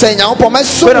 I'm going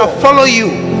to follow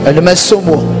you. I'm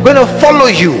going to follow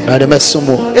you.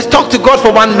 Let's talk to God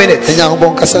for 1 minute.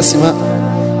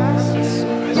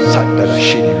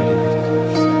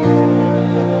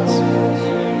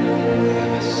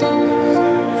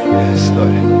 Yes,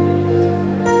 Lord.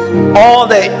 All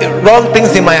the wrong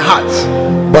things in my heart,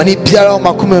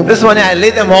 this morning I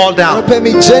lay them all down.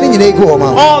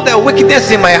 All the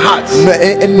wickedness in my heart,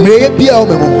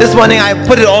 this morning I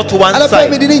put it all to one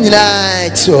side. In the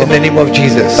name of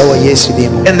Jesus.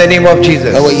 In the name of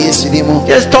Jesus.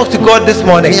 Just talk to God this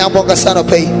morning.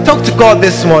 Talk to God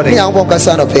this morning.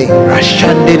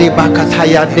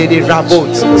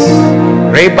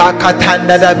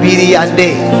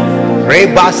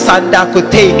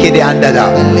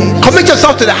 Commit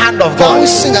yourself to the hand of God.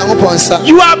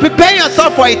 You are preparing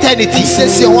yourself for eternity.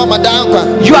 You are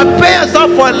preparing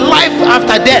yourself for life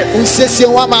after death.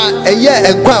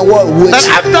 That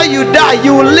after you die,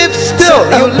 you will live still.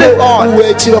 You will live on. You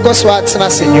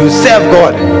serve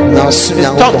God.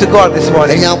 Talk to God this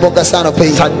morning.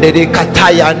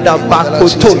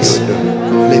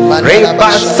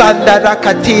 Reba sanda da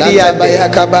katiria,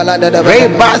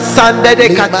 Reba sanda de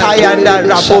katayanda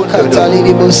rabondo,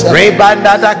 Reba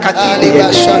da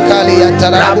katiria,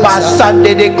 Reba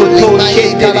sanda de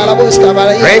kutoshete,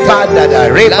 Reba da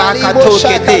Reba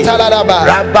katoshete,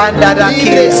 Rabanda da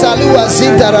kire,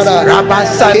 Reba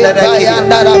sanda da kire,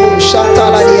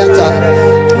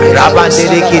 Rabande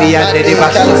de kiria de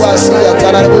basu,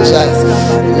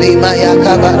 Lima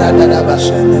yakabara da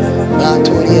basu,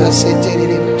 Matoria seteri.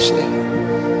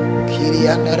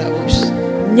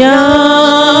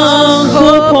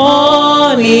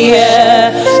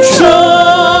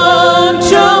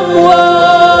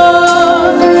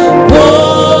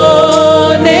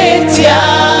 Bonetia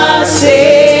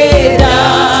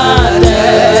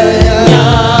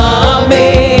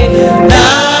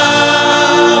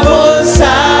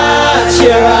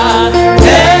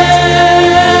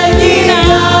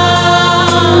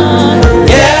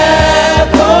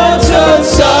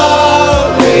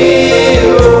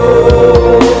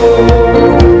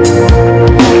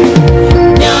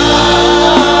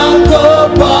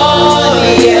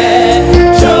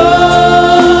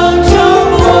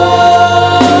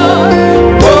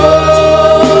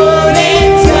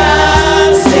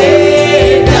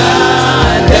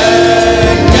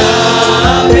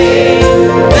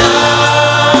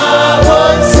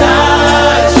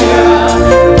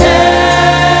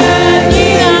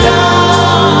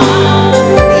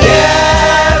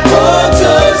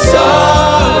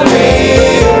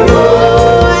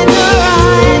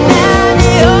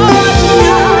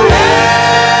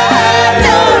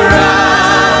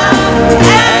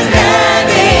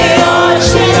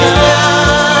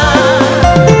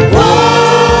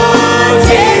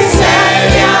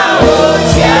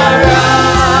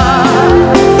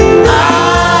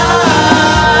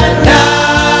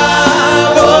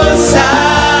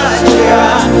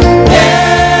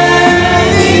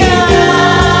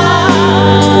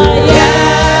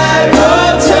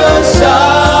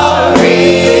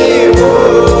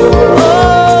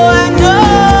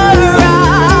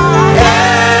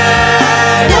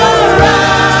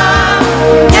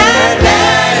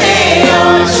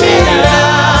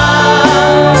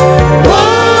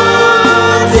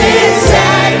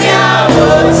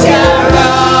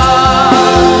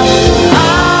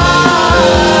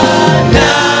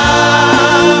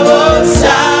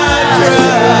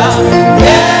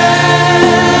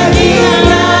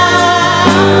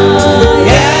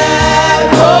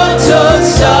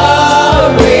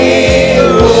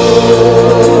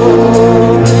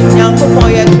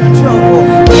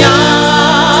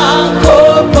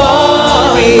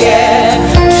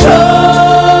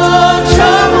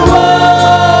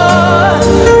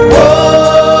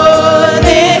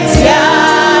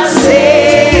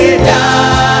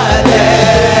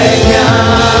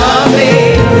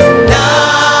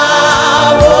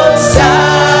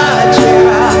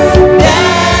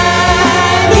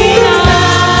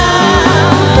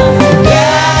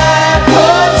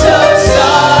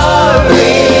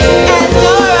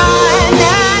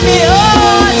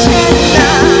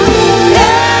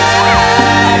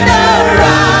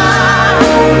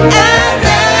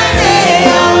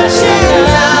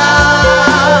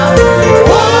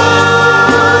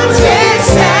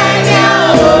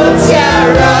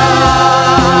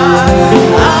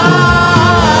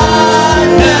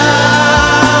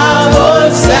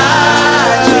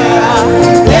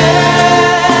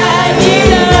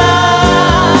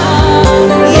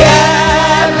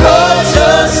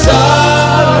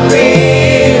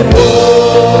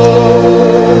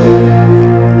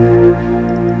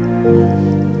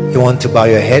want to bow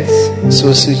your heads?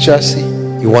 So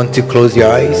situation. You want to close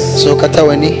your eyes? So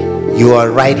katawani. You are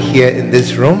right here in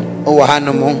this room, O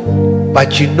wahanomo.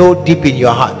 but you know deep in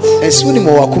your heart, Esuni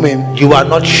mo wakumem. you are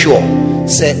not sure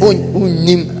Se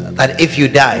unnim. that if you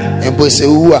die, Embo se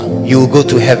uwa. you will go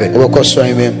to heaven. Obekosoro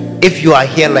imem. If you are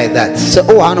here like that, Se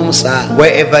o wahanomo sa.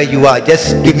 wherever you are,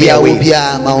 just give me Bia a wave.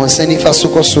 obia ma wonsani fa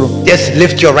sokosoro. Just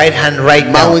lift your right hand right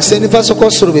Ma now. wonsani fa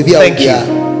sokosoro bebia Thank obia.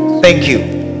 you. Thank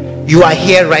you. You are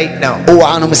here right now. O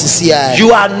wahanomo sisia.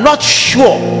 You are not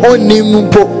sure Onim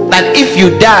mpo. that if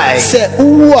you die, Se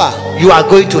uwa. you are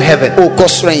going to heaven. O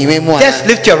kosoro imem. Just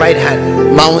lift your right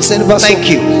hand. Ma wonsani fa Thank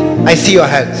you. I see your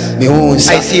hands.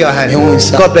 I see your hands.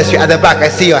 God bless you. At the back, I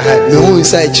see your hands.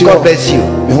 God bless you.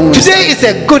 Today is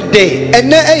a good day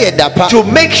to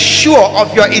make sure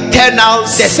of your eternal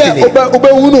destiny.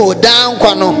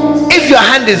 If your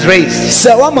hand is raised,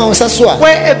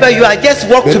 wherever you are, just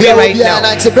walk to me right now.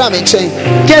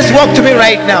 Just walk to me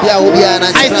right now.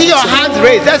 I see your hands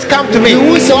raised. Just come to me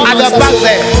at the back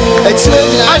there.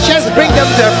 Ushers, bring them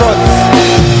to the front.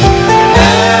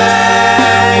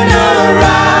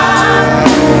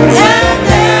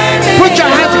 Put your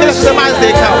hands together for them as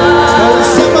they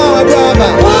come.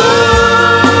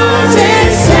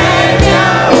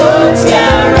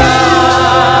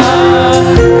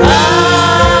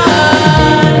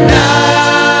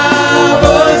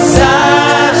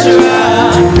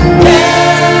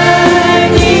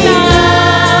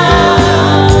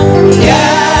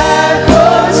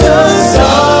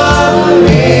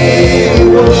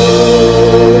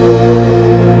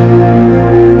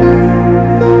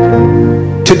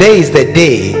 Today is the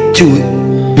day to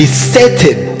be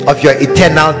certain of your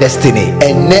eternal destiny.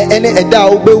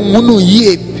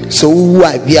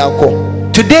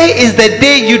 Today is the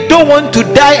day you don't want to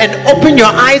die and open your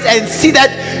eyes and see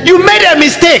that you made a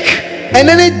mistake. And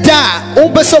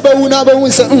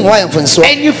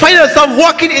you find yourself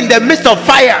walking in the midst of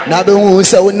fire.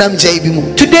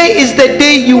 Today is the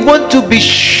day you want to be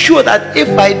sure that if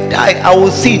I die, I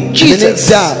will see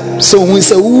Jesus.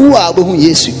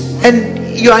 And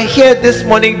you are here this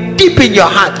morning, deep in your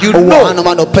heart, you know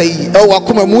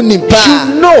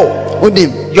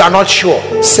you are not sure.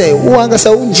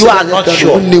 You are not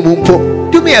sure.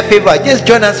 Do me a favor, just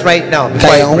join us right now before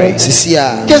I pray.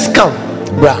 Just come.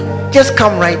 Just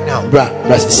come right now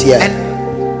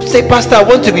and say, Pastor, I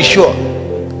want to be sure.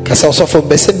 I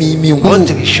want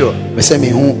to be sure. I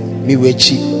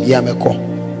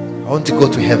want to go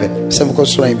to heaven.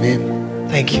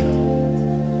 Thank you.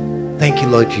 Thank you,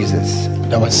 Lord Jesus.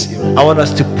 I want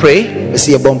us to pray.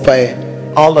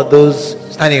 All of those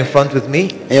standing in front with me,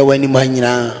 I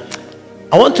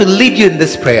want to lead you in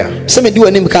this prayer. And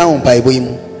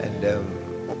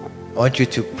I want you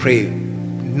to pray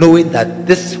knowing that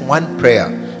this one prayer,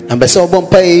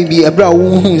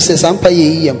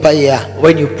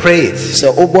 when you pray it,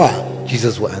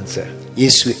 Jesus will answer.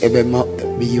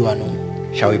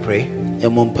 Shall we pray?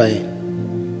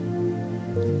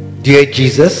 Dear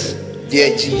Jesus,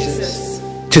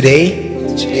 today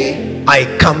I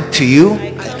come to you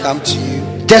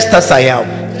just as I am.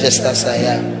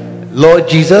 Lord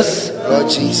Jesus,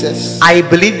 I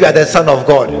believe you are the Son of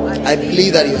God. I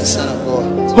believe that you are the Son of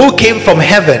God. Who came from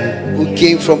heaven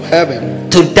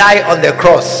to die on the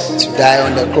cross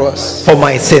for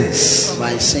my sins.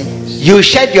 You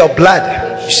shed your blood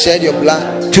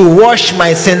to wash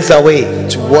my sins away.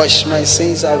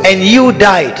 And you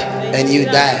died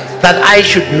that I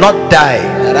should not die,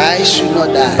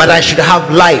 but I should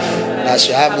have life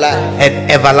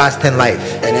and everlasting life.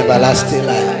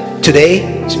 Today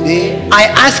I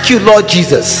ask you, Lord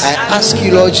Jesus,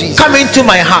 come into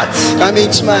my heart,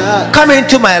 come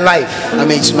into my life,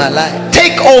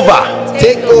 take over,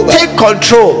 take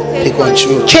control,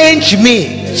 change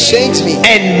me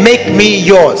and make me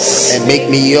yours.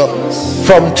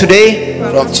 From today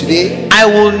I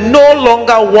will no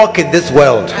longer walk in this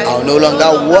world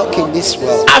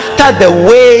after the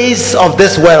ways of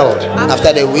this world,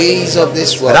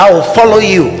 but I will follow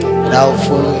you.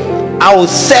 I will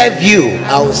serve you.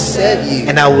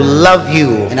 And I will love you.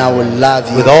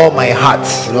 With all my heart.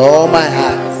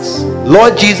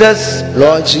 Lord Jesus,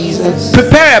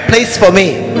 prepare a place for me.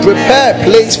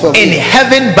 In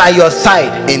heaven by your side.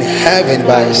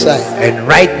 And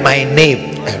write my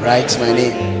name.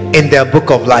 In the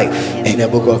book of life.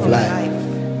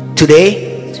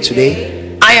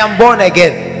 Today I am born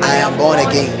again.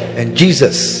 And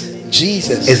Jesus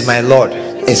is my Lord.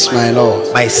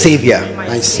 My Savior,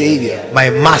 my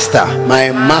Master,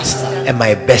 and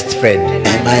my best friend.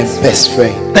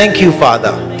 Thank you,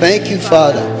 Father,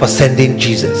 for sending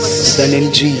Jesus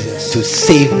to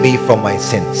save me from my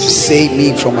sins.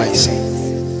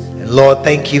 Lord,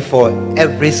 thank you for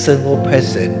every single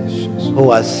person who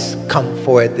has come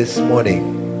forward this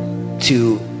morning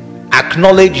to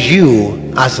acknowledge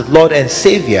you as Lord and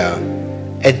Savior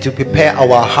and to prepare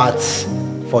our hearts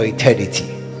for eternity.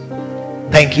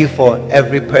 Thank you for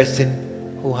every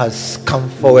person who has come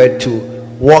forward to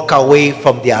walk away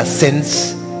from their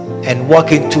sins and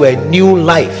walk into a new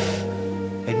life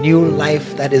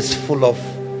that is full of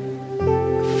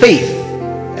faith,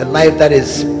 a life that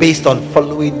is based on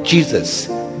following Jesus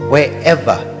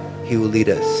wherever he will lead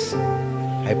us.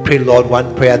 I pray, Lord,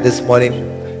 one prayer this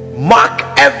morning: mark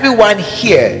everyone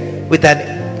here with an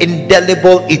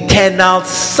indelible eternal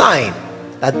sign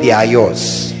that they are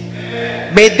yours.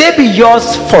 May they be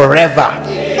yours forever.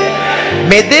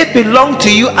 May they belong to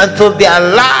you until their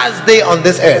last day on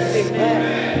this earth.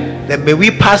 Then may we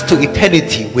pass to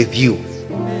eternity with you.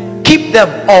 Keep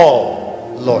them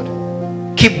all, Lord.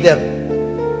 Keep them.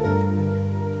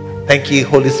 Thank you,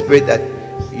 Holy Spirit, that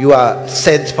you are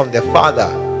sent from the Father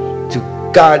to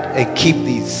guard and keep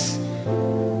these.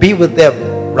 Be with them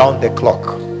round the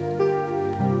clock.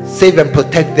 Save and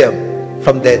protect them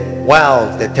from the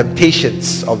wiles, the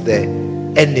temptations of the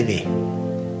enemy,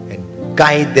 and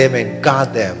guide them and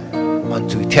guard them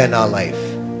unto eternal life.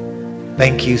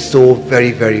 Thank you so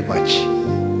very, very much.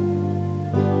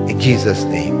 In Jesus'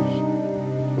 name,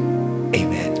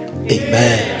 amen.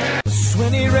 Amen.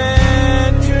 When he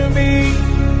ran to me,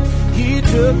 he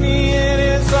took me in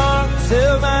his arms,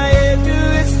 held my head to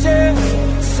his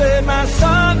chest, said, my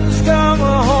son's come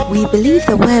home. We believe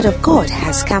the word of God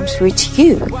has come through to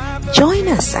you. Join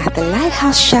us at the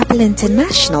Lighthouse Chapel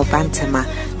International, Bantama,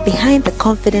 behind the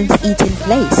Confidence Eating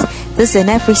Place. This is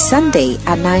every Sunday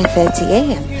at 9:30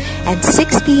 a.m. and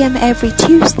 6 p.m. every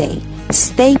Tuesday.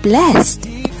 Stay blessed.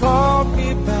 He called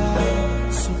me back.